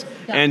 Fillers.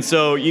 Yeah. And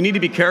so you need to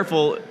be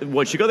careful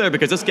once you go there,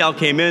 because this gal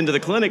came into the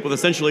clinic with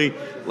essentially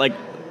like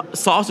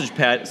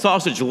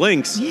sausage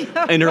links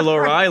in her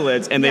lower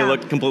eyelids, and they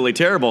looked completely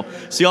terrible.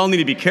 So y'all need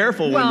to be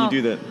careful when you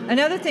do that.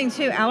 Another thing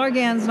too,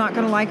 Allergan's not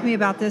going to like me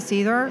about this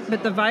either,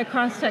 but the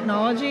Vycross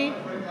technology,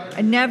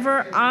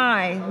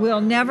 I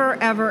will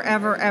never, ever,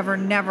 ever, ever,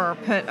 never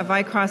put a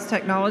Vycross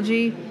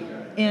technology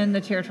in the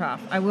tear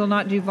trough. I will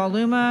not do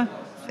Voluma,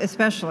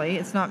 especially.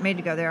 It's not made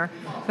to go there.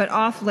 But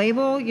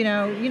off-label, we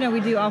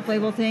do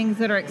off-label things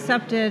that are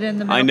accepted in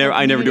the medical community.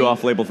 I never do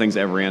off-label things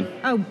ever, Ann.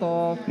 Oh,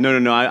 bull.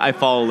 No, I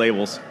follow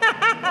labels.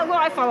 Well,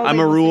 I follow labels. I'm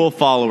a rule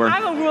follower.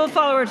 I'm a rule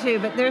follower too,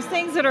 but there's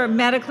things that are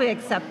medically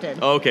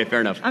accepted. Okay, fair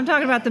enough. I'm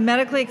talking about the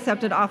medically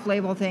accepted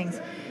off-label things.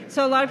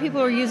 So a lot of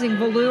people are using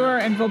Volure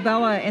and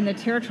Volbella in the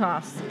tear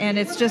troughs, and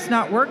it's just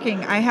not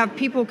working. I have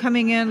people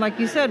coming in, like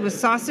you said, with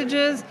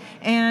sausages,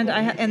 and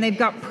they've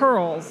got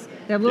pearls.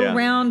 They have little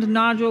round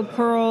nodule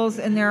pearls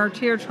in their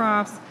tear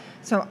troughs.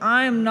 So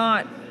I'm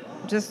not,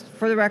 just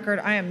for the record,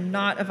 I am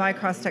not a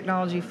Vycross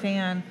technology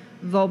fan.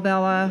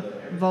 Volbella,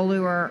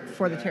 Volure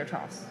for the tear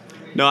troughs.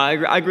 No, I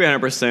agree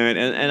 100%,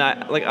 and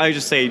I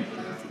just say,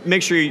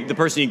 make sure the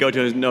person you go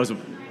to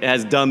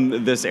has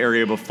done this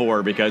area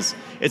before, because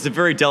it's a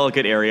very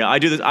delicate area. I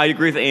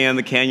agree with Ann.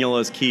 The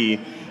cannula is key,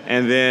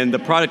 and then the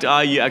product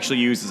I actually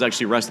use is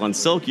actually Restylane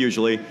Silk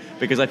usually,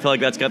 because I feel like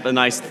that's got the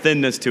nice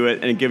thinness to it,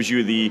 and it gives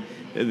you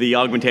the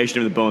augmentation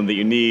of the bone that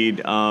you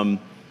need.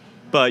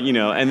 But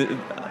and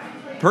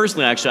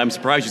personally, actually, I'm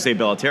surprised you say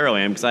Bellatero,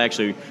 Ann, because I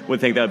actually would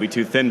think that would be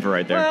too thin for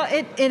right there.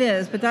 Well, it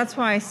is, but that's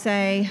why I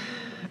say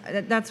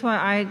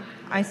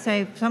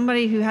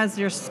somebody who has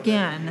their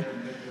skin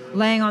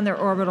laying on their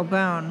orbital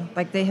bone,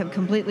 like they have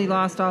completely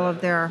lost all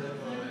of their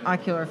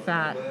ocular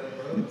fat.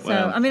 So,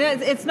 I mean,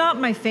 it's not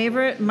my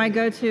favorite. My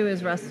go-to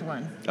is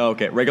Restylane. Oh,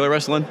 okay. Regular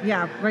Restylane?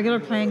 Yeah, regular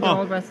plain good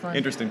old Restylane.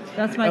 Interesting.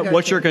 That's my go-to.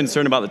 What's your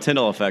concern about the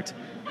Tyndall effect?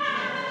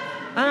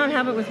 I don't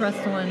have it with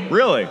Restylane.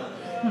 Really?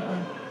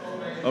 Mm-mm.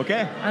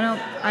 Okay. I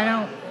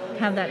don't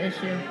have that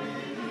issue.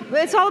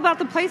 But it's all about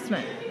the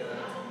placement.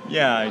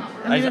 Yeah,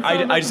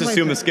 I just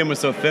assumed the skin was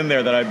so thin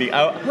there that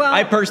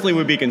I personally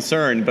would be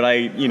concerned, but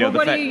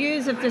what do you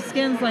use if the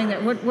skin's laying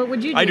there? What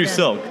would you do? I do then?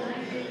 silk.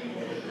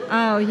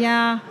 Oh,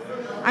 yeah.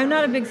 I'm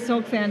not a big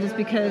silk fan just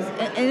because,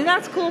 and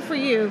that's cool for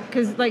you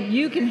because like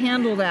you can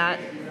handle that.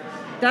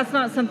 That's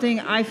not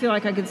something I feel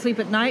like I could sleep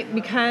at night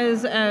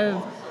because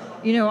of,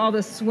 all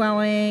the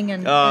swelling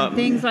and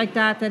things like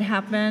that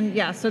happen.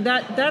 Yeah, so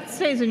that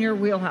stays in your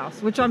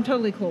wheelhouse, which I'm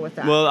totally cool with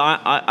that. Well,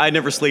 I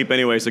never sleep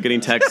anyway, so getting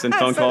texts and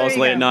phone calls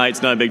late at night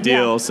is not a big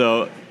deal. Yeah.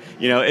 So,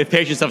 if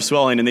patients have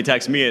swelling and they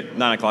text me at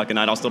 9 o'clock at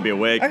night, I'll still be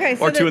awake. Okay,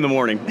 or 2 in the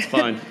morning. It's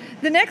fine.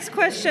 The next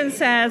question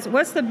says,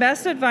 what's the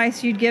best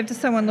advice you'd give to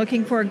someone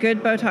looking for a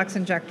good Botox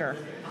injector?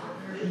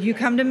 You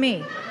come to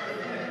me.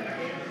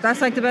 That's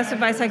like the best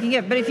advice I can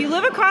give. But if you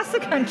live across the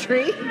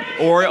country,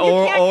 or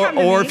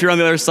if you're on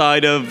the other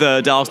side of the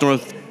Dallas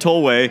North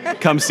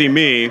Tollway, come see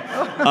me.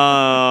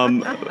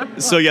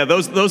 So yeah,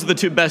 those are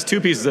the best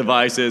two pieces of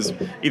advice is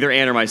either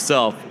Ann or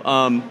myself.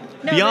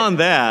 Beyond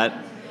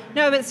that.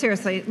 No, but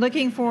seriously,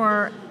 looking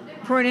for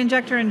an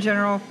injector in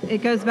general, it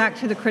goes back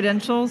to the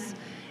credentials,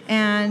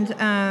 and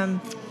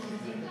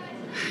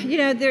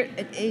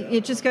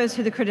it just goes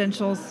to the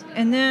credentials,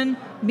 and then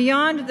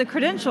beyond the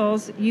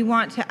credentials, you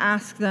want to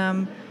ask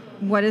them.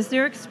 What is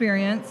their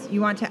experience?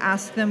 You want to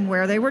ask them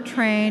where they were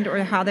trained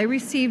or how they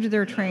received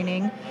their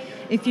training.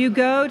 If you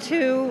go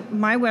to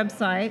my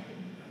website,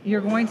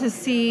 you're going to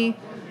see,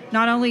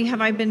 not only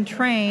have I been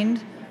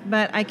trained,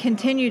 but I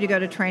continue to go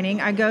to training.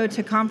 I go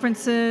to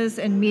conferences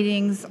and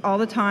meetings all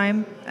the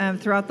time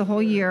throughout the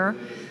whole year.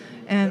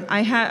 And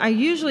I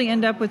usually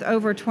end up with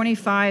over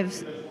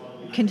 25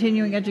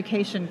 continuing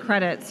education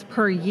credits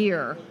per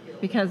year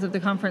because of the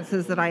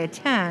conferences that I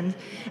attend.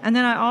 And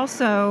then I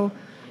also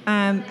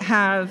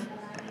have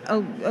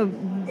a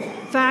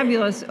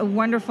fabulous, a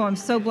wonderful, I'm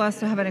so blessed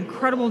to have an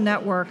incredible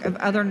network of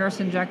other nurse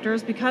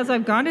injectors. Because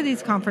I've gone to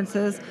these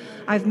conferences,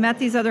 I've met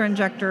these other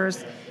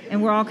injectors,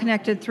 and we're all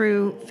connected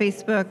through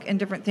Facebook and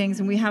different things.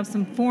 And we have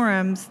some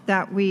forums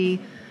that we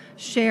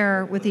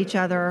share with each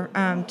other,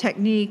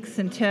 techniques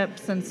and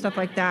tips and stuff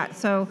like that.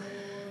 So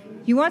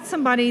you want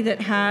somebody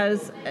that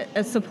has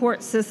a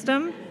support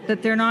system,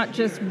 that they're not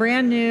just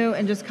brand new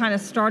and just kind of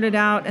started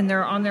out and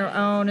they're on their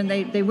own and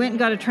they went and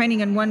got a training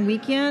in one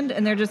weekend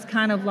and they're just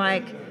kind of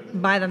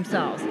like by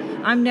themselves.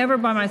 I'm never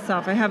by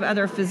myself. I have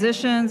other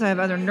physicians, I have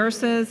other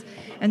nurses,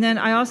 and then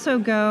I also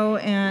go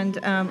and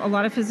a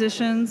lot of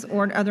physicians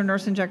or other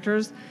nurse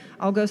injectors,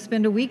 I'll go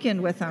spend a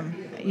weekend with them.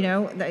 You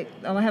know,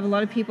 I have a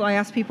lot of people, I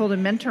ask people to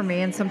mentor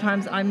me, and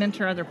sometimes I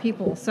mentor other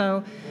people.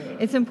 So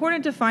it's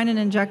important to find an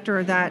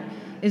injector that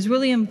is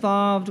really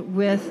involved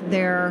with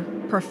their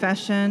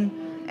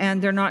profession, and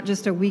they're not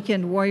just a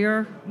weekend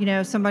warrior, you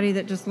know, somebody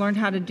that just learned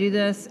how to do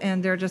this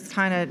and they're just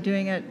kind of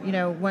doing it, you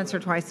know, once or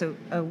twice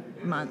a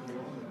month.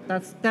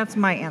 That's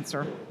my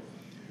answer.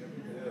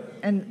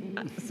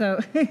 And so,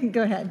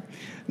 go ahead.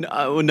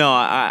 No,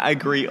 I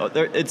agree.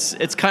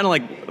 It's kind of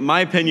like,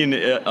 my opinion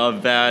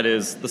of that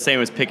is the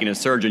same as picking a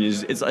surgeon.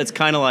 It's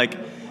kind of like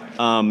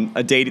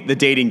the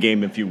dating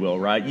game, if you will,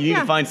 right? You need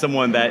to find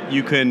someone that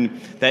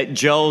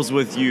gels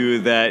with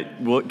you,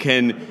 that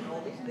can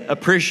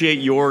appreciate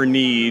your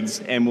needs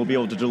and will be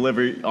able to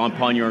deliver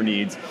upon your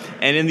needs.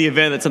 And in the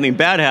event that something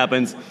bad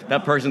happens,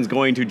 that person's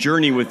going to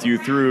journey with you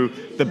through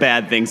the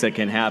bad things that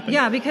can happen.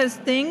 Yeah, because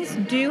things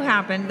do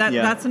happen.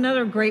 That's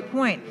another great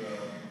point.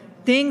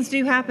 Things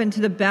do happen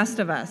to the best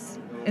of us.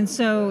 And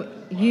so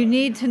you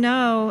need to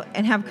know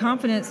and have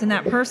confidence in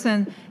that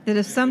person that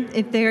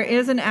if there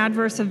is an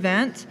adverse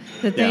event,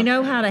 that they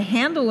know how to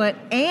handle it,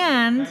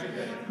 and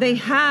they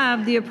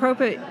have the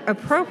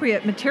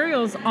appropriate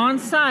materials on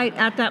site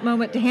at that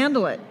moment to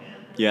handle it.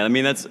 Yeah, I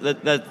mean that's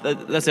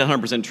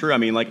 100% true. I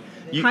mean, like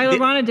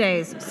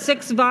hyaluronidase,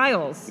 6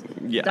 vials.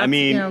 Yeah, that's, I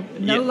mean,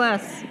 no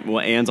less. Well,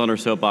 Anne's on her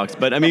soapbox,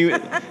 but I mean,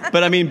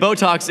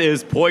 Botox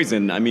is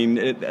poison. I mean,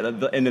 at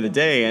the end of the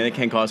day, and it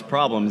can cause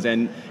problems.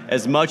 And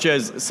as much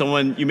as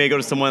you may go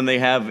to someone, they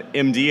have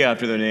MD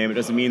after their name, it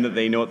doesn't mean that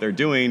they know what they're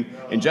doing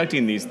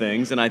injecting these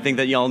things. And I think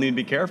that y'all need to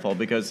be careful,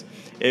 because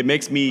it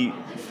makes me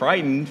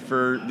frightened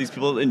for these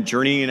people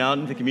journeying out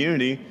into the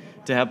community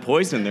to have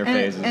poison in their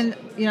faces. And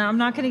I'm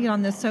not going to get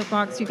on this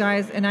soapbox, you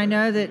guys, and I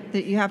know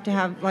that you have to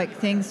have like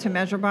things to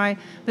measure by,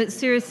 but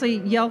seriously,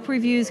 Yelp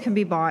reviews can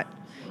be bought.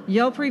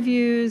 Yelp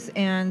reviews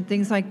and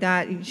things like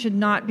that, you should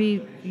not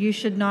be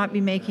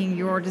making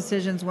your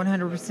decisions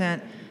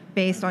 100%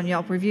 based on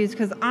Yelp reviews,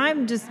 because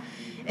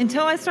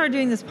until I started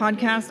doing this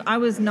podcast, I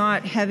was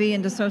not heavy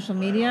into social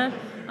media.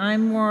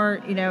 I'm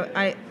more,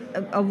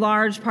 a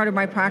large part of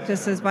my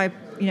practice is by,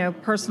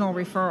 personal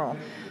referral.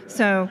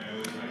 So,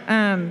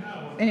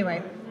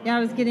 anyway, I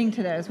was getting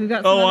to those. We've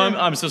got.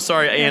 I'm so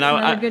sorry,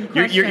 Anne.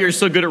 You're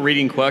so good at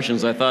reading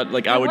questions. I thought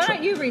I would. Why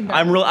don't you read them?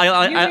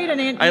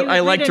 I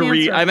like to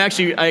read.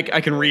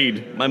 I can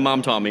read. My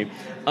mom taught me.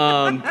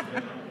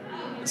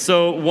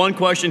 So one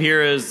question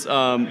here is,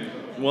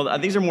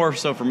 these are more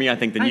so for me, I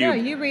think, than you. I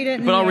know, you read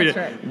it, but I'll read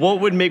it.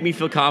 What would make me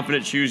feel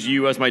confident to choose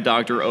you as my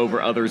doctor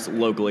over others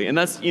locally? And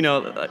that's,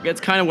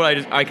 it's kind of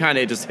what I kind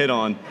of just hit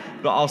on.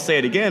 But I'll say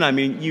it again. I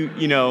mean,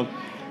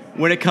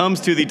 when it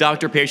comes to the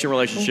doctor-patient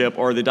relationship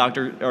or the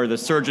doctor or the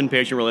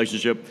surgeon-patient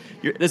relationship,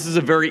 this is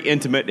a very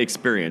intimate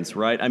experience,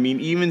 right? I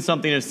mean, even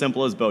something as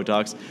simple as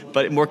Botox,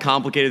 but more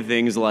complicated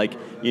things like,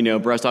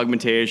 breast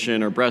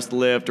augmentation or breast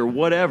lift or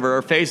whatever,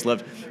 or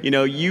facelift,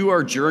 you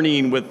are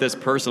journeying with this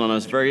person on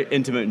this very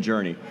intimate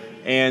journey.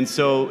 And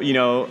so,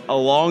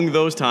 along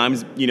those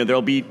times,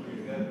 there'll be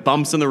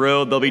bumps in the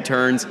road, there'll be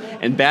turns,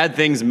 and bad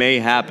things may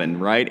happen,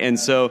 right? And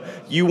so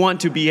you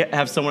want to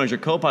have someone as your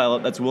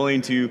co-pilot that's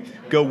willing to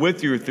go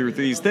with you through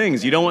these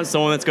things. You don't want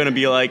someone that's going to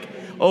be like,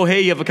 oh,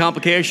 hey, you have a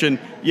complication.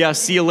 Yeah,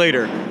 see you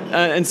later.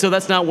 And so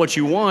that's not what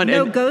you want.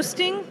 No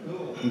ghosting?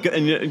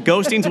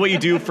 Ghosting's what you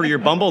do for your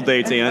Bumble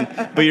dates, Ann,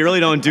 but you really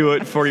don't do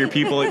it for your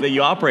people that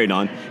you operate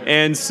on.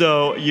 And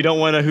so you don't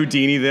want to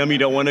Houdini them. You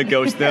don't want to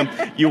ghost them.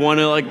 You want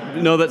to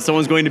know that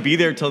someone's going to be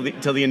there till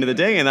the end of the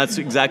day, and that's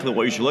exactly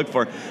what you should look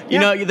for.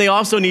 They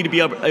also need to be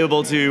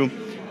able to,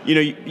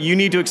 you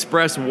need to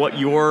express what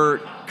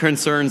your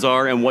concerns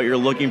are and what you're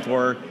looking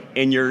for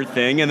in your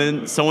thing, and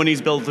then someone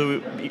needs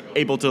to be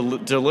able to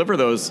deliver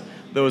those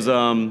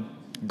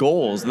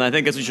goals. And I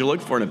think that's what you should look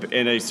for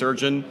in a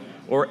surgeon.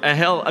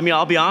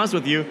 I'll be honest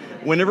with you,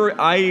 whenever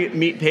I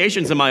meet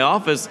patients in my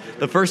office,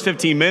 the first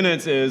 15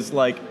 minutes is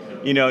like,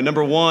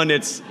 number one,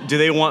 it's do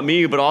they want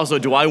me, but also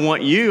do I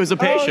want you as a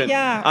patient? Oh,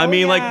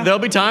 yeah. There'll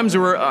be times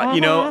where,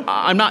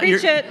 I'm not...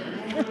 Preach it.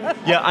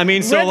 Yeah, I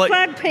mean, so Red like,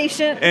 flag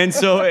patient. and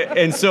so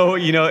if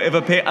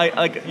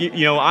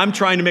I'm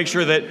trying to make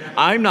sure that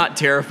I'm not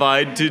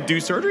terrified to do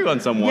surgery on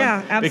someone.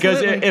 Yeah, absolutely.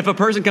 Because if a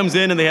person comes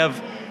in and they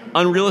have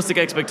unrealistic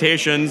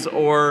expectations,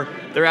 or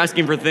they're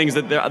asking for things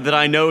that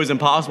I know is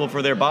impossible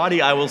for their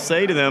body, I will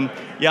say to them,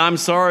 yeah, I'm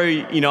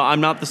sorry,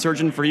 I'm not the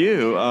surgeon for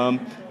you.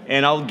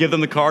 And I'll give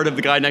them the card of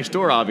the guy next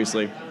door,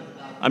 obviously.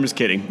 I'm just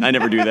kidding. I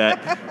never do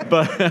that.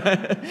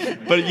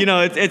 but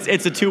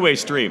it's a two-way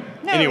street.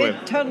 No, anyway.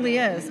 It totally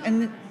is.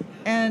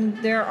 And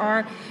there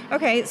are,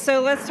 okay,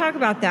 so let's talk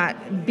about that.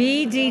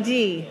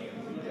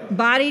 BDD,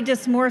 body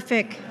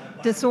dysmorphic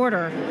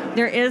disorder.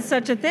 There is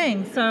such a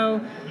thing. So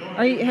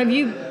are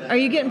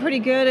you getting pretty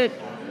good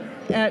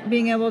at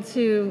being able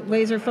to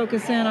laser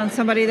focus in on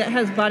somebody that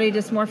has body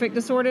dysmorphic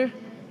disorder?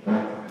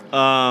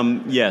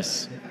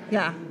 Yes.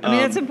 Yeah. I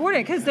mean, it's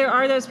important because there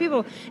are those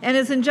people. And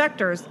as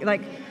injectors,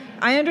 like,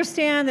 I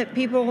understand that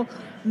people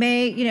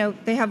may,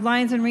 they have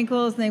lines and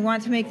wrinkles and they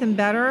want to make them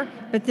better,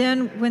 but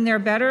then when they're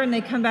better and they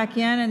come back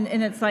in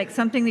and it's like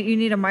something that you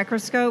need a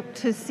microscope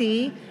to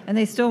see and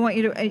they still want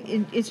you to,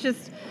 it's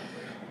just,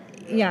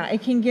 yeah,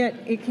 it can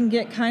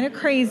get kind of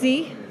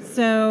crazy.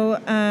 So,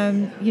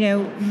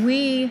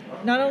 we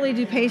not only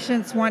do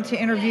patients want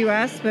to interview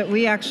us, but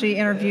we actually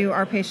interview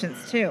our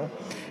patients too.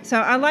 So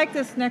I like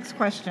this next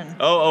question.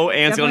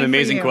 Anne's got an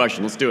amazing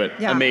question. Let's do it.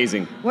 Yeah.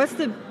 Amazing.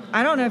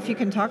 I don't know if you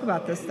can talk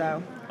about this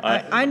though.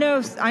 I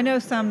know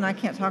some and I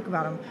can't talk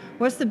about them.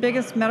 What's the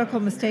biggest medical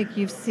mistake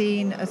you've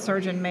seen a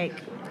surgeon make?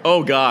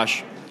 Oh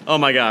gosh. Oh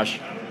my gosh.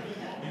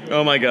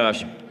 Oh my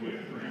gosh.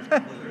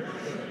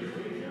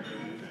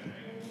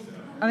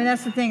 I mean,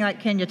 that's the thing.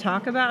 Like, can you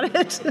talk about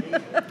it?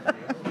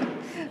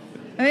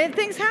 I mean,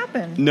 things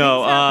happen.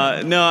 No.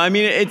 I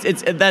mean,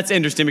 it's that's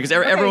interesting because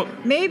everyone.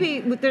 Maybe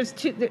there's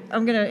two.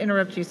 I'm going to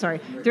interrupt you. Sorry.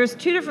 There's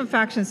two different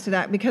factions to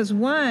that because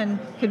one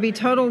could be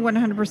total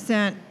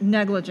 100%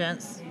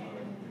 negligence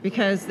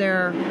because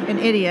they're an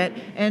idiot,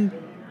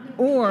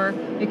 or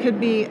it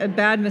could be a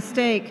bad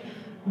mistake,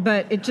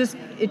 but it just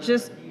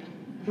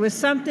was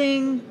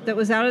something that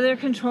was out of their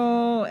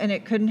control and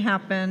it couldn't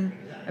happen.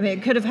 I mean,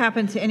 it could have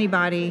happened to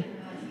anybody.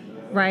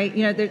 Right?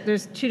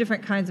 There's two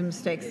different kinds of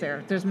mistakes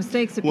there. There's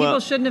mistakes that people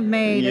shouldn't have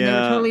made and they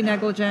were totally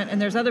negligent, and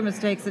there's other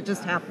mistakes that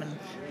just happen.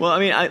 Well, I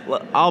mean,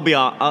 I'm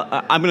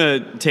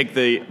going to take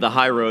the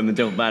high road and the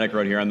diplomatic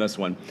road here on this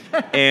one.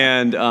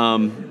 And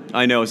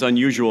I know it's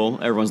unusual.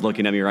 Everyone's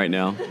looking at me right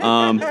now.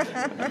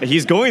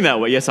 He's going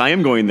that way. Yes, I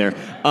am going there.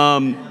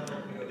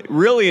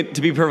 Really,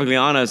 to be perfectly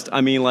honest, I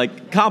mean,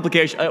 like,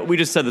 complications, we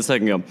just said this a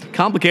second ago,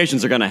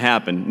 complications are going to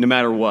happen no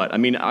matter what. I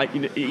mean,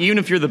 even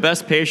if you're the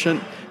best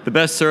patient, the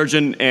best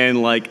surgeon,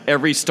 and, like,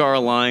 every star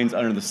aligns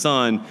under the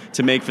sun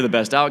to make for the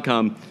best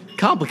outcome,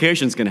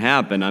 complications can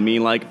happen. I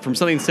mean, like, from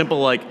something simple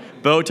like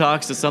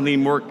Botox to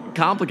something more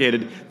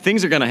complicated,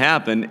 things are going to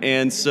happen.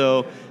 And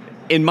so,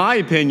 in my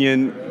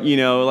opinion,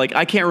 like,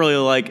 I can't really,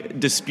 like,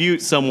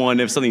 dispute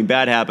someone if something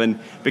bad happened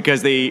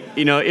because they,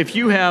 if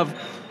you have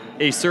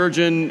a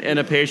surgeon and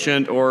a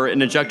patient or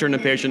an injector and a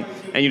patient,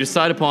 and you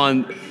decide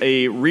upon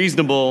a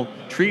reasonable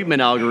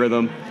treatment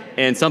algorithm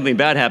and something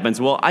bad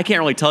happens, well, I can't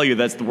really tell you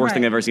that's the worst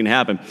thing I've ever seen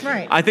happen.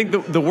 Right. I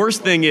think the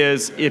worst thing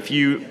is if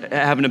you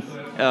have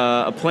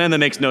a plan that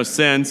makes no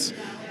sense,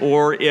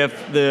 or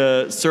if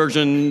the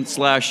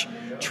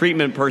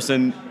surgeon/treatment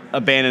person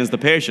abandons the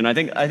patient.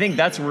 I think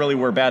that's really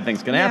where bad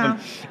things can happen.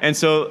 And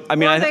so, I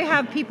mean, they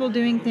have people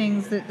doing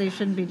things that they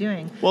shouldn't be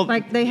doing. Well,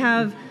 like they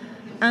have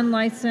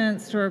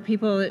unlicensed or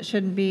people that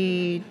shouldn't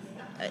be,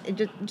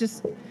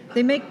 just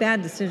they make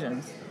bad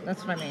decisions.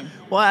 That's what I mean.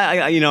 Well,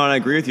 and I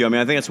agree with you. I mean,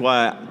 I think that's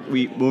why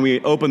when we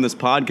opened this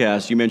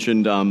podcast, you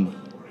mentioned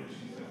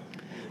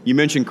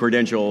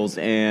credentials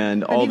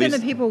and all even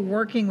these. the people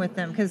working with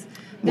them, because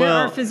there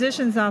are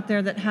physicians out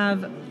there that have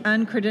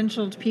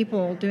uncredentialed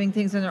people doing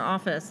things in their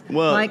office,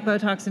 like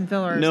Botox and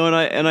fillers. No,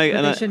 and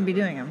they shouldn't be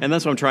doing them. And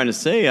that's what I'm trying to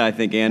say. I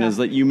think, Ann, is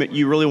that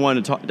you really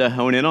wanted to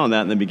hone in on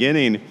that in the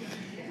beginning.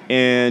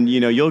 And,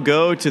 you'll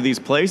go to these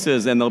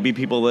places and there'll be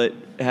people that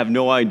have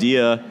no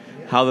idea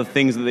how the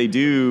things that they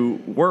do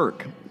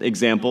work.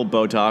 Example,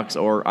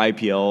 Botox or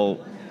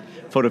IPL,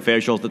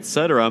 photofacials,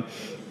 etc.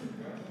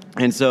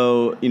 And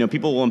so,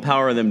 people will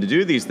empower them to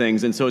do these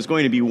things. And so it's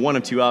going to be one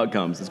of two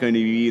outcomes. It's going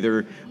to be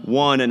either,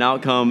 one, an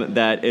outcome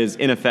that is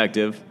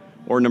ineffective,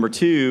 or number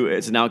two,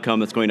 it's an outcome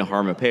that's going to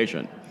harm a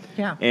patient.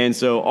 Yeah. And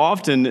so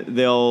often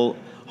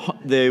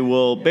they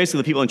will,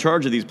 basically the people in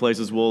charge of these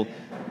places will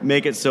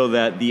make it so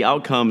that the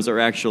outcomes are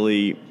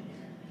actually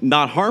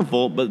not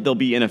harmful, but they'll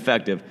be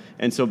ineffective.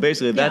 And so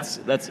basically that's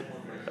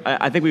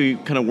I think we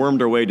kind of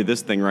wormed our way to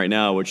this thing right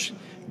now, which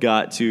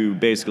got to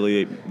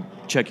basically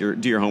do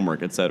your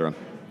homework, etc.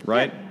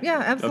 Right?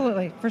 Yeah,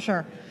 absolutely, for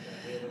sure.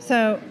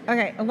 So,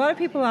 okay, a lot of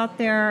people out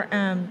there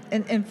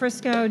in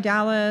Frisco,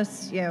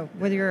 Dallas,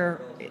 whether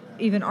you're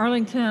even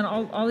Arlington,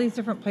 all these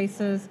different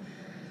places,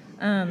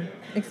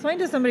 explain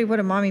to somebody what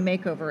a mommy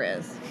makeover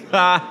is.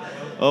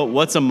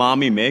 What's a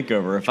mommy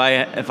makeover? If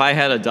I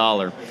had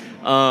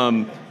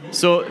 $1.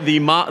 So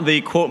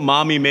the quote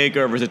mommy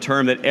makeover is a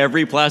term that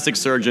every plastic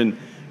surgeon,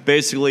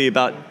 basically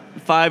about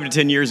 5 to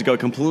 10 years ago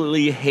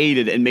completely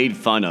hated and made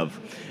fun of.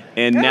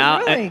 And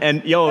now,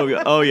 really?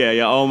 oh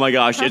yeah, oh my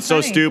gosh, How it's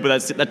so funny.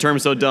 stupid. That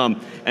term's so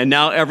dumb. And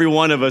now every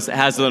one of us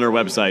has it on our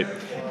website.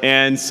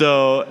 And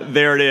so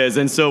there it is.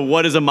 And so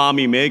what is a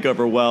mommy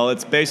makeover? Well,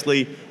 it's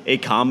basically a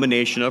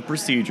combination of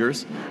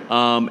procedures.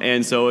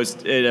 And so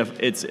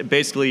it's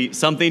basically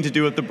something to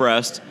do with the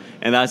breast,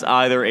 and that's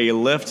either a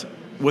lift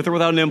with or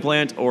without an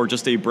implant, or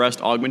just a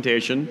breast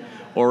augmentation,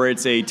 or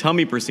it's a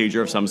tummy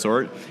procedure of some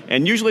sort.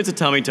 And usually it's a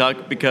tummy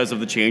tuck because of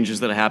the changes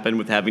that happen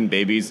with having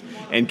babies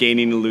and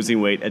gaining and losing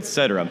weight,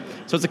 etc.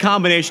 So it's a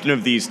combination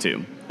of these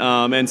two.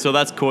 And so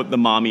that's the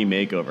mommy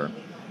makeover.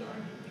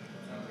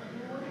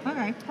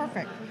 Okay,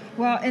 perfect.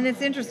 Well, and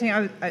it's interesting.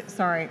 I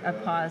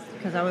paused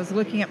because I was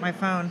looking at my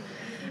phone.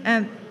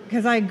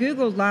 Because I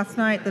Googled last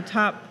night the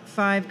top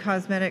 5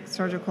 cosmetic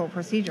surgical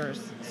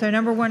procedures. So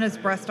number 1 is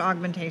breast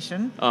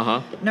augmentation.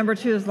 Number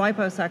 2 is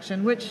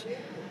liposuction, which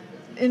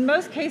in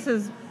most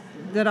cases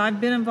that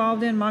I've been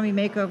involved in, mommy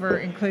makeover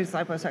includes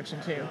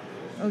liposuction too.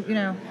 You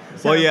know.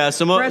 So well, yeah.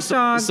 breast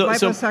aug,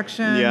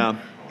 liposuction, yeah.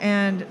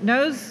 And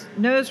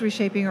nose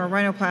reshaping or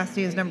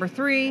rhinoplasty is number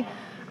 3.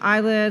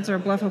 Eyelids or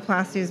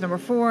blepharoplasty is number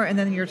 4, and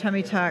then your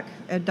tummy tuck,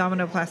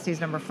 abdominoplasty is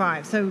number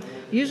 5. So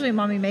usually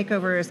mommy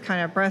makeover is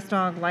kind of breast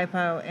aug,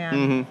 lipo,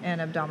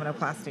 and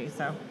abdominoplasty.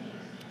 So.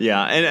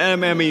 Yeah,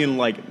 and I mean,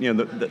 like, you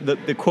know,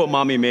 the quote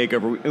mommy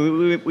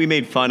makeover, we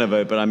made fun of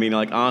it, but I mean,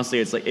 like, honestly,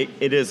 it's like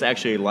it is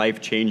actually a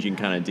life-changing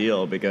kind of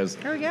deal because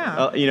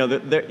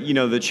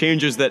the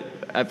changes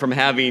that from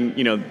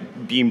having,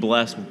 being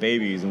blessed with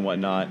babies and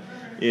whatnot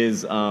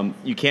is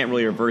you can't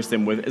really reverse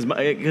them with as much,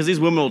 because these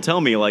women will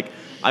tell me, like,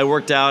 I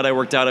worked out, I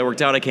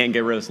can't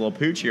get rid of this little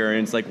pooch here,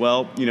 and it's like,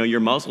 well,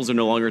 your muscles are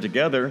no longer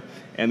together,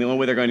 and the only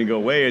way they're going to go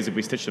away is if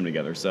we stitch them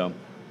together. So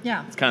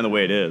yeah, it's kind of the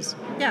way it is.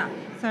 Yeah.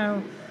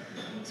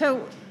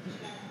 So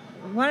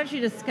why don't you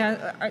discuss?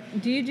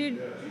 Do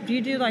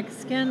you do like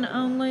skin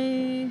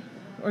only,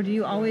 or do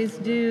you always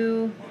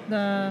do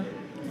the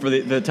for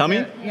the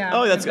tummy? Yeah.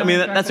 Oh,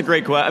 that's a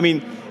great question. I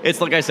mean,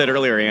 it's like I said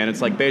earlier, Ann.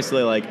 It's like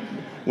basically like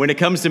when it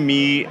comes to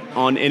me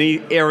on any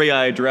area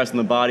I address in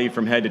the body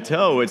from head to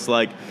toe, it's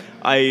like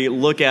I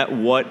look at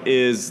what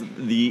is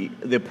the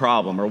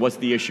problem or what's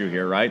the issue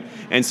here, right?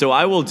 And so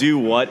I will do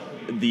what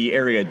the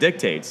area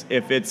dictates.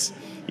 If it's,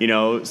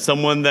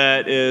 someone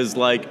that is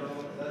like,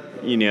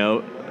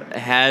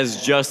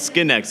 has just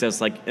skin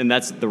excess, like, and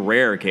that's the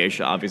rare case,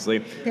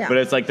 obviously. Yeah. But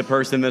it's like the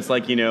person that's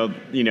like,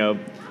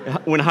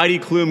 when Heidi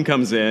Klum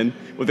comes in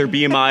with her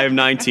BMI of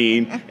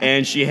 19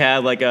 and she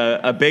had like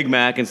a Big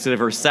Mac instead of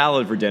her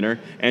salad for dinner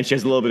and she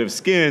has a little bit of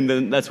skin,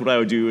 then that's what I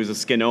would do is a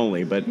skin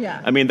only. But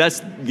yeah. I mean,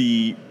 that's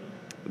the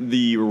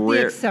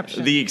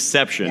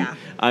exception. Yeah.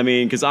 I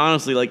mean, because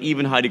honestly, like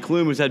even Heidi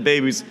Klum, who's had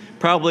babies,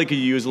 probably could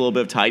use a little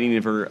bit of tightening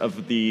of her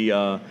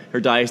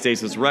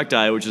diastasis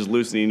recti, which is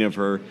loosening of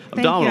her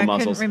abdominal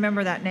muscles. I couldn't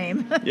remember that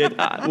name.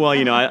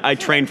 I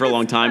trained for a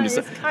long time.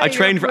 I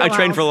trained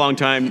for a long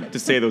time to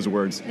say those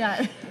words.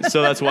 Yeah.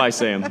 So that's why I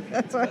say them.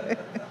 That's why.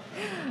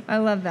 I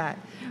love that.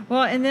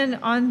 Well, and then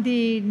on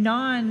the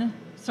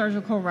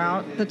non-surgical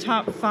route, the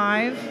top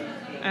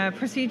 5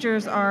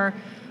 procedures are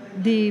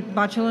the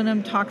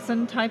botulinum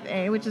toxin type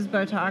A, which is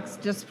Botox,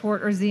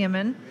 Dysport, or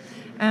Xeomin.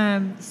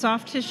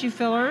 Soft tissue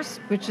fillers,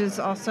 which is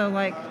also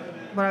like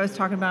what I was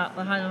talking about,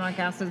 the hyaluronic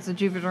acids, the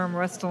Juvederm,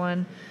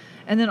 Restylane,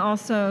 and then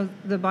also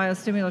the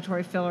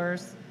biostimulatory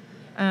fillers.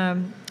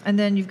 And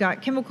then you've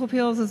got chemical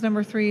peels as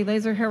number 3,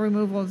 laser hair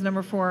removal is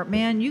number 4.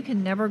 Man, you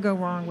can never go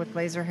wrong with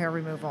laser hair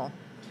removal.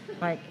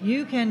 Like,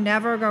 you can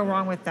never go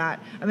wrong with that.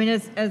 I mean,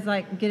 it's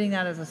like getting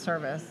that as a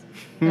service.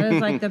 It is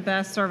like the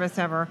best service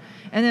ever.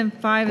 And then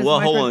 5 is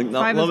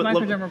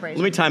microdermabrasion. Let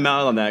me time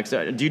out on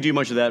that. Do you do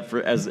much of that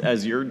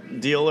as your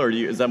deal, or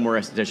is that more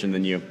esthetician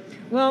than you?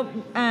 Well,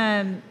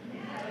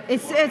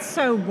 it's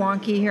so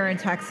wonky here in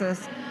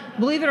Texas.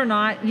 Believe it or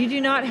not, you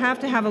do not have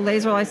to have a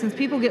laser license.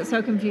 People get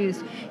so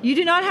confused. You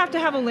do not have to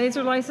have a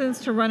laser license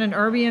to run an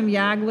erbium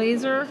YAG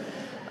laser.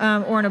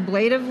 Or an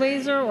ablative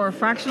laser or a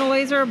fractional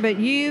laser, but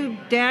you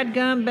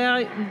dadgum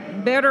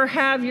better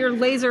have your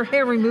laser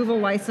hair removal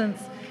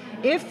license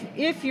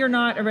if you're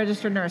not a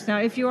registered nurse. Now,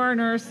 if you are a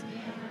nurse,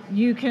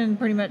 you can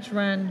pretty much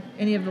run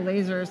any of the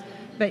lasers.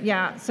 But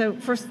yeah, so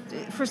for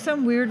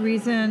some weird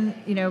reason,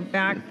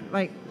 back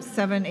like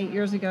 7-8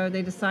 years ago,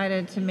 they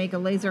decided to make a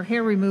laser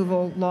hair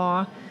removal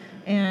law,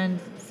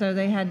 and so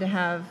they had to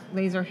have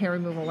laser hair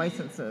removal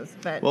licenses.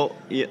 But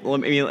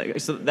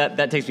so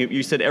that takes me.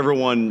 You said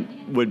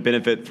everyone would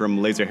benefit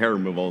from laser hair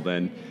removal,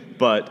 then,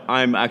 but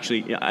I'm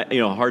actually,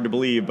 hard to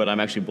believe, but I'm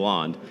actually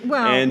blonde.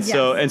 Well, and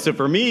yes. so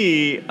for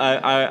me,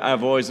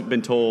 I've always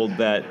been told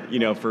that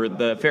for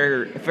the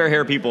fair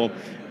hair people,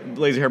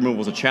 laser hair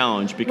removal is a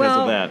challenge because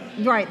of that.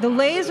 Right. The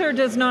laser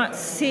does not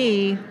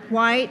see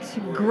white,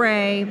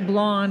 gray,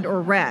 blonde,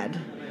 or red.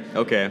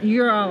 Okay.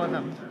 You're all of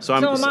them. So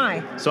am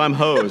I. So I'm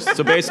hosed.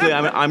 So basically,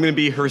 I'm going to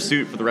be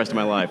hirsute for the rest of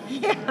my life.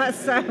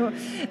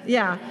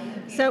 Yeah.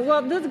 So,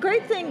 well, the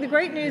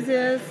great news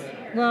is,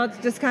 well, it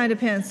just kind of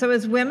depends. So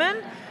as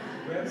women,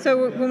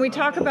 So when we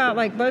talk about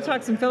like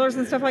Botox and fillers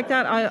and stuff like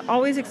that, I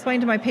always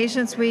explain to my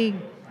patients we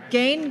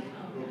gain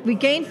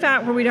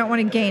fat where we don't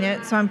want to gain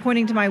it. So I'm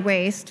pointing to my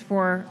waist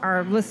for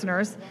our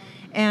listeners.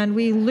 And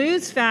we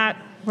lose fat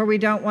where we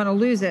don't want to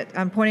lose it.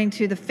 I'm pointing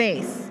to the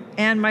face.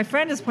 And my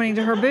friend is pointing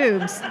to her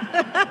boobs.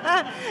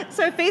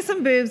 So face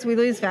and boobs, we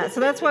lose fat. So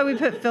that's why we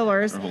put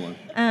fillers.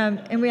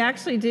 And we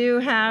actually do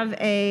have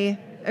a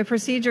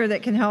procedure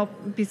that can help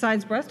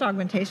besides breast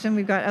augmentation.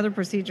 We've got other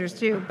procedures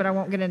too, but I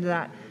won't get into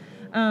that.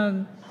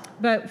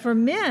 But for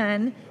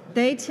men,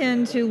 they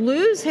tend to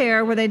lose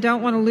hair where they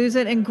don't want to lose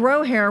it and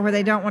grow hair where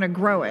they don't want to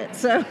grow it.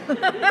 So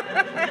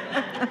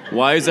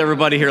why is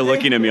everybody here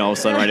looking at me all of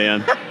a sudden, right,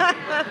 Ann?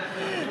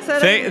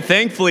 So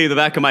thankfully, the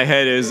back of my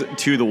head is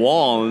to the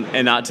wall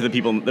and not to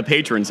the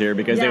patrons here,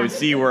 because they would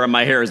see where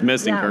my hair is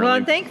missing currently.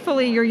 Well,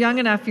 thankfully, you're young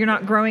enough. You're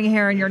not growing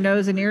hair in your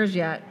nose and ears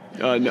yet.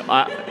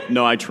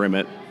 No, I trim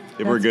it.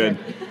 We're good.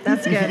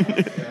 That's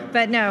good.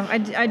 But no,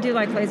 I do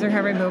like laser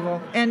hair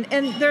removal. And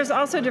there's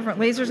also different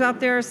lasers out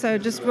there. So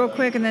just real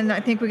quick, and then I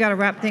think we got to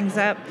wrap things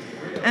up.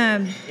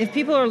 If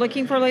people are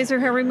looking for laser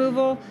hair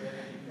removal,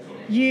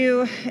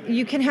 you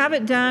can have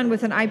it done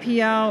with an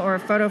IPL or a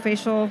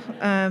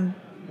photofacial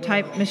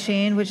type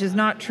machine, which is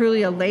not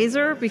truly a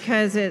laser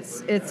because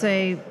it's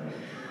a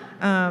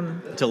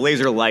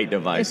laser light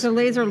device. It's a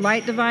laser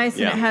light device,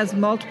 and it has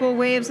multiple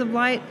waves of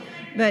light.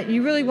 But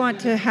you really want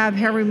to have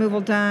hair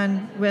removal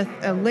done with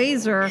a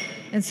laser,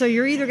 and so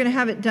you're either going to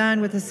have it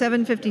done with a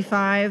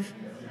 755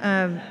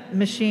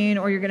 machine,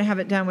 or you're going to have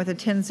it done with a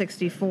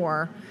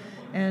 1064,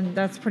 and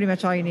that's pretty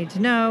much all you need to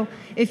know.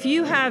 If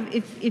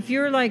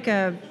you're like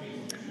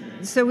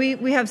so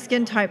we have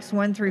skin types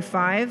 1 through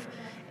 5,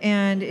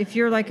 and if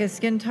you're like a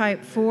skin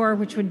type 4,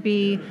 which would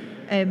be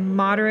a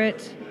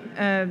moderate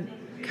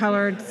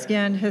colored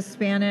skin,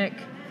 Hispanic,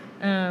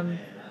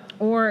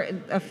 or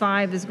a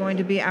 5 is going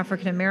to be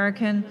African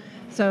American.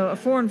 So a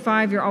 4 and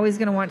 5, you're always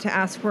going to want to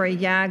ask for a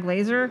YAG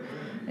laser.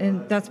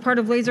 And that's part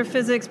of laser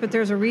physics, but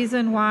there's a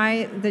reason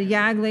why the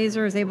YAG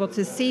laser is able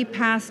to see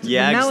past the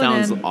melanin. YAG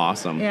sounds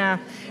awesome. Yeah.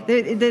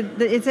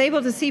 It's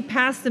able to see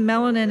past the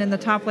melanin in the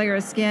top layer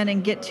of skin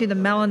and get to the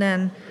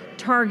melanin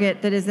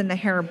target that is in the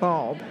hair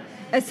bulb.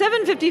 A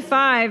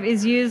 755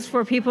 is used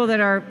for people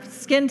that are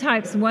skin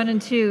types 1 and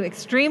 2,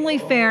 extremely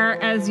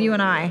fair as you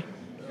and I.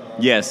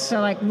 Yes. So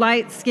like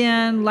light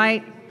skin,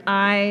 light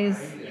eyes,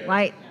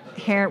 light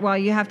hair. Well,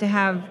 you have to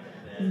have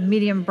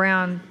medium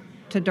brown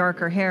to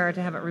darker hair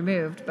to have it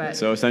removed. But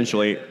so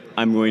essentially,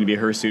 I'm going to be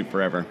hirsute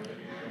forever.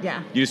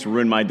 Yeah. You just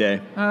ruined my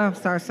day. Oh,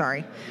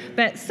 sorry.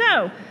 But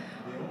so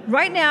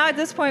right now at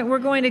this point, we're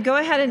going to go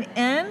ahead and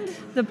end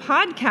the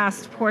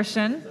podcast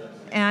portion.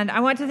 And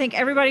I want to thank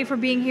everybody for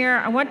being here.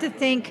 I want to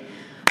thank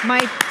my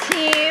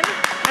team.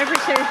 I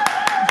appreciate it.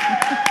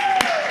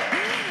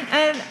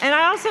 And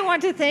I also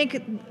want to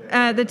thank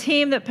the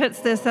team that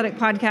puts the Aesthetic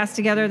Podcast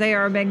together. They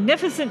are a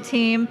magnificent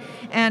team,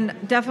 and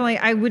definitely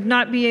I would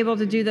not be able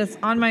to do this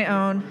on my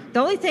own. The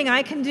only thing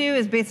I can do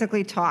is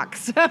basically talk.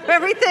 So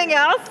everything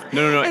else is done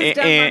by my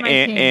team.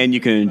 And you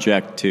can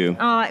inject too.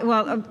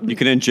 You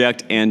can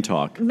inject and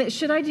talk.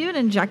 Should I do an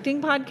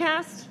injecting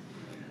podcast?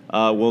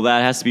 Well,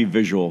 that has to be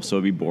visual, so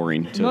it'd be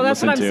boring to listen to. Well,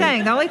 that's what I'm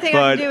saying. The only thing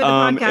I can do with the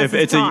podcast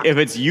is talk. If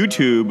it's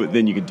YouTube,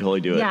 then you can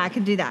totally do it. Yeah, I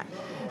can do that.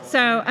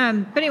 So,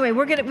 but anyway,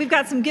 we've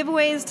got some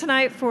giveaways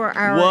tonight for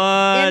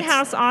our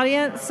in-house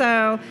audience.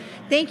 So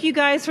thank you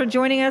guys for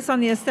joining us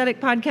on the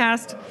Aesthetic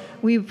Podcast.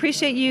 We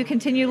appreciate you.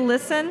 Continue to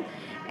listen.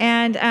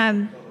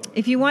 And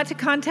if you want to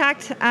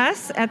contact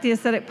us at the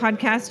Aesthetic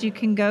Podcast, you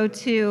can go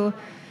to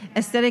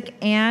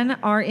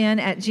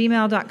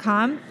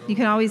aestheticannrn@gmail.com. You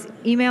can always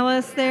email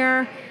us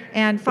there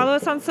and follow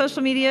us on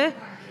social media.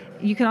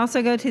 You can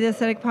also go to the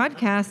Aesthetic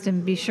Podcast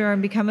and be sure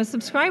and become a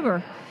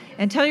subscriber.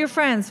 And tell your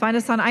friends. Find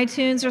us on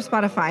iTunes or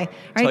Spotify. All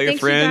right, tell your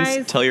friends. You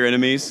guys. Tell your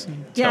enemies.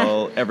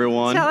 Tell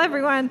everyone. Tell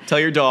everyone. Tell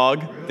your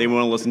dog. They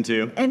want to listen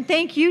to. And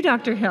thank you,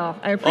 Dr. Hill.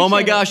 I appreciate it. Oh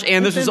my gosh,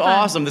 and this was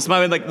awesome. This might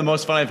have been like the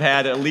most fun I've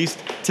had, at least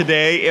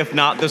today, if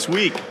not this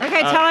week.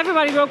 Okay, tell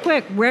everybody real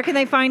quick. Where can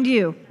they find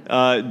you?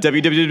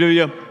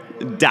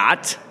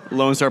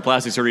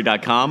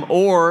 www.lonestarplasticsurgery.com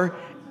or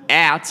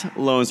at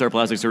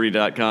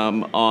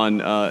lonestarplasticsurgery.com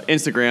on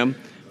Instagram.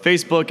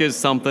 Facebook is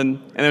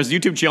something, and there's a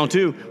YouTube channel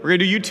too. We're gonna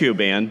do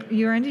YouTube, Ann.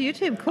 You're into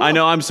YouTube, cool. I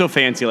know, I'm so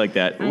fancy like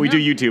that. We do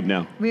YouTube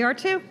now. We are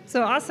too,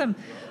 so awesome.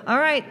 All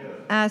right,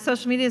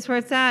 social media is where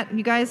it's at.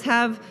 You guys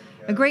have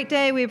a great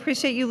day. We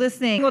appreciate you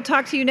listening. We'll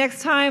talk to you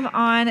next time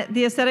on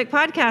the Aesthetic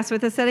Podcast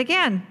with Aesthetic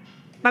Ann.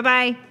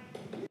 Bye-bye.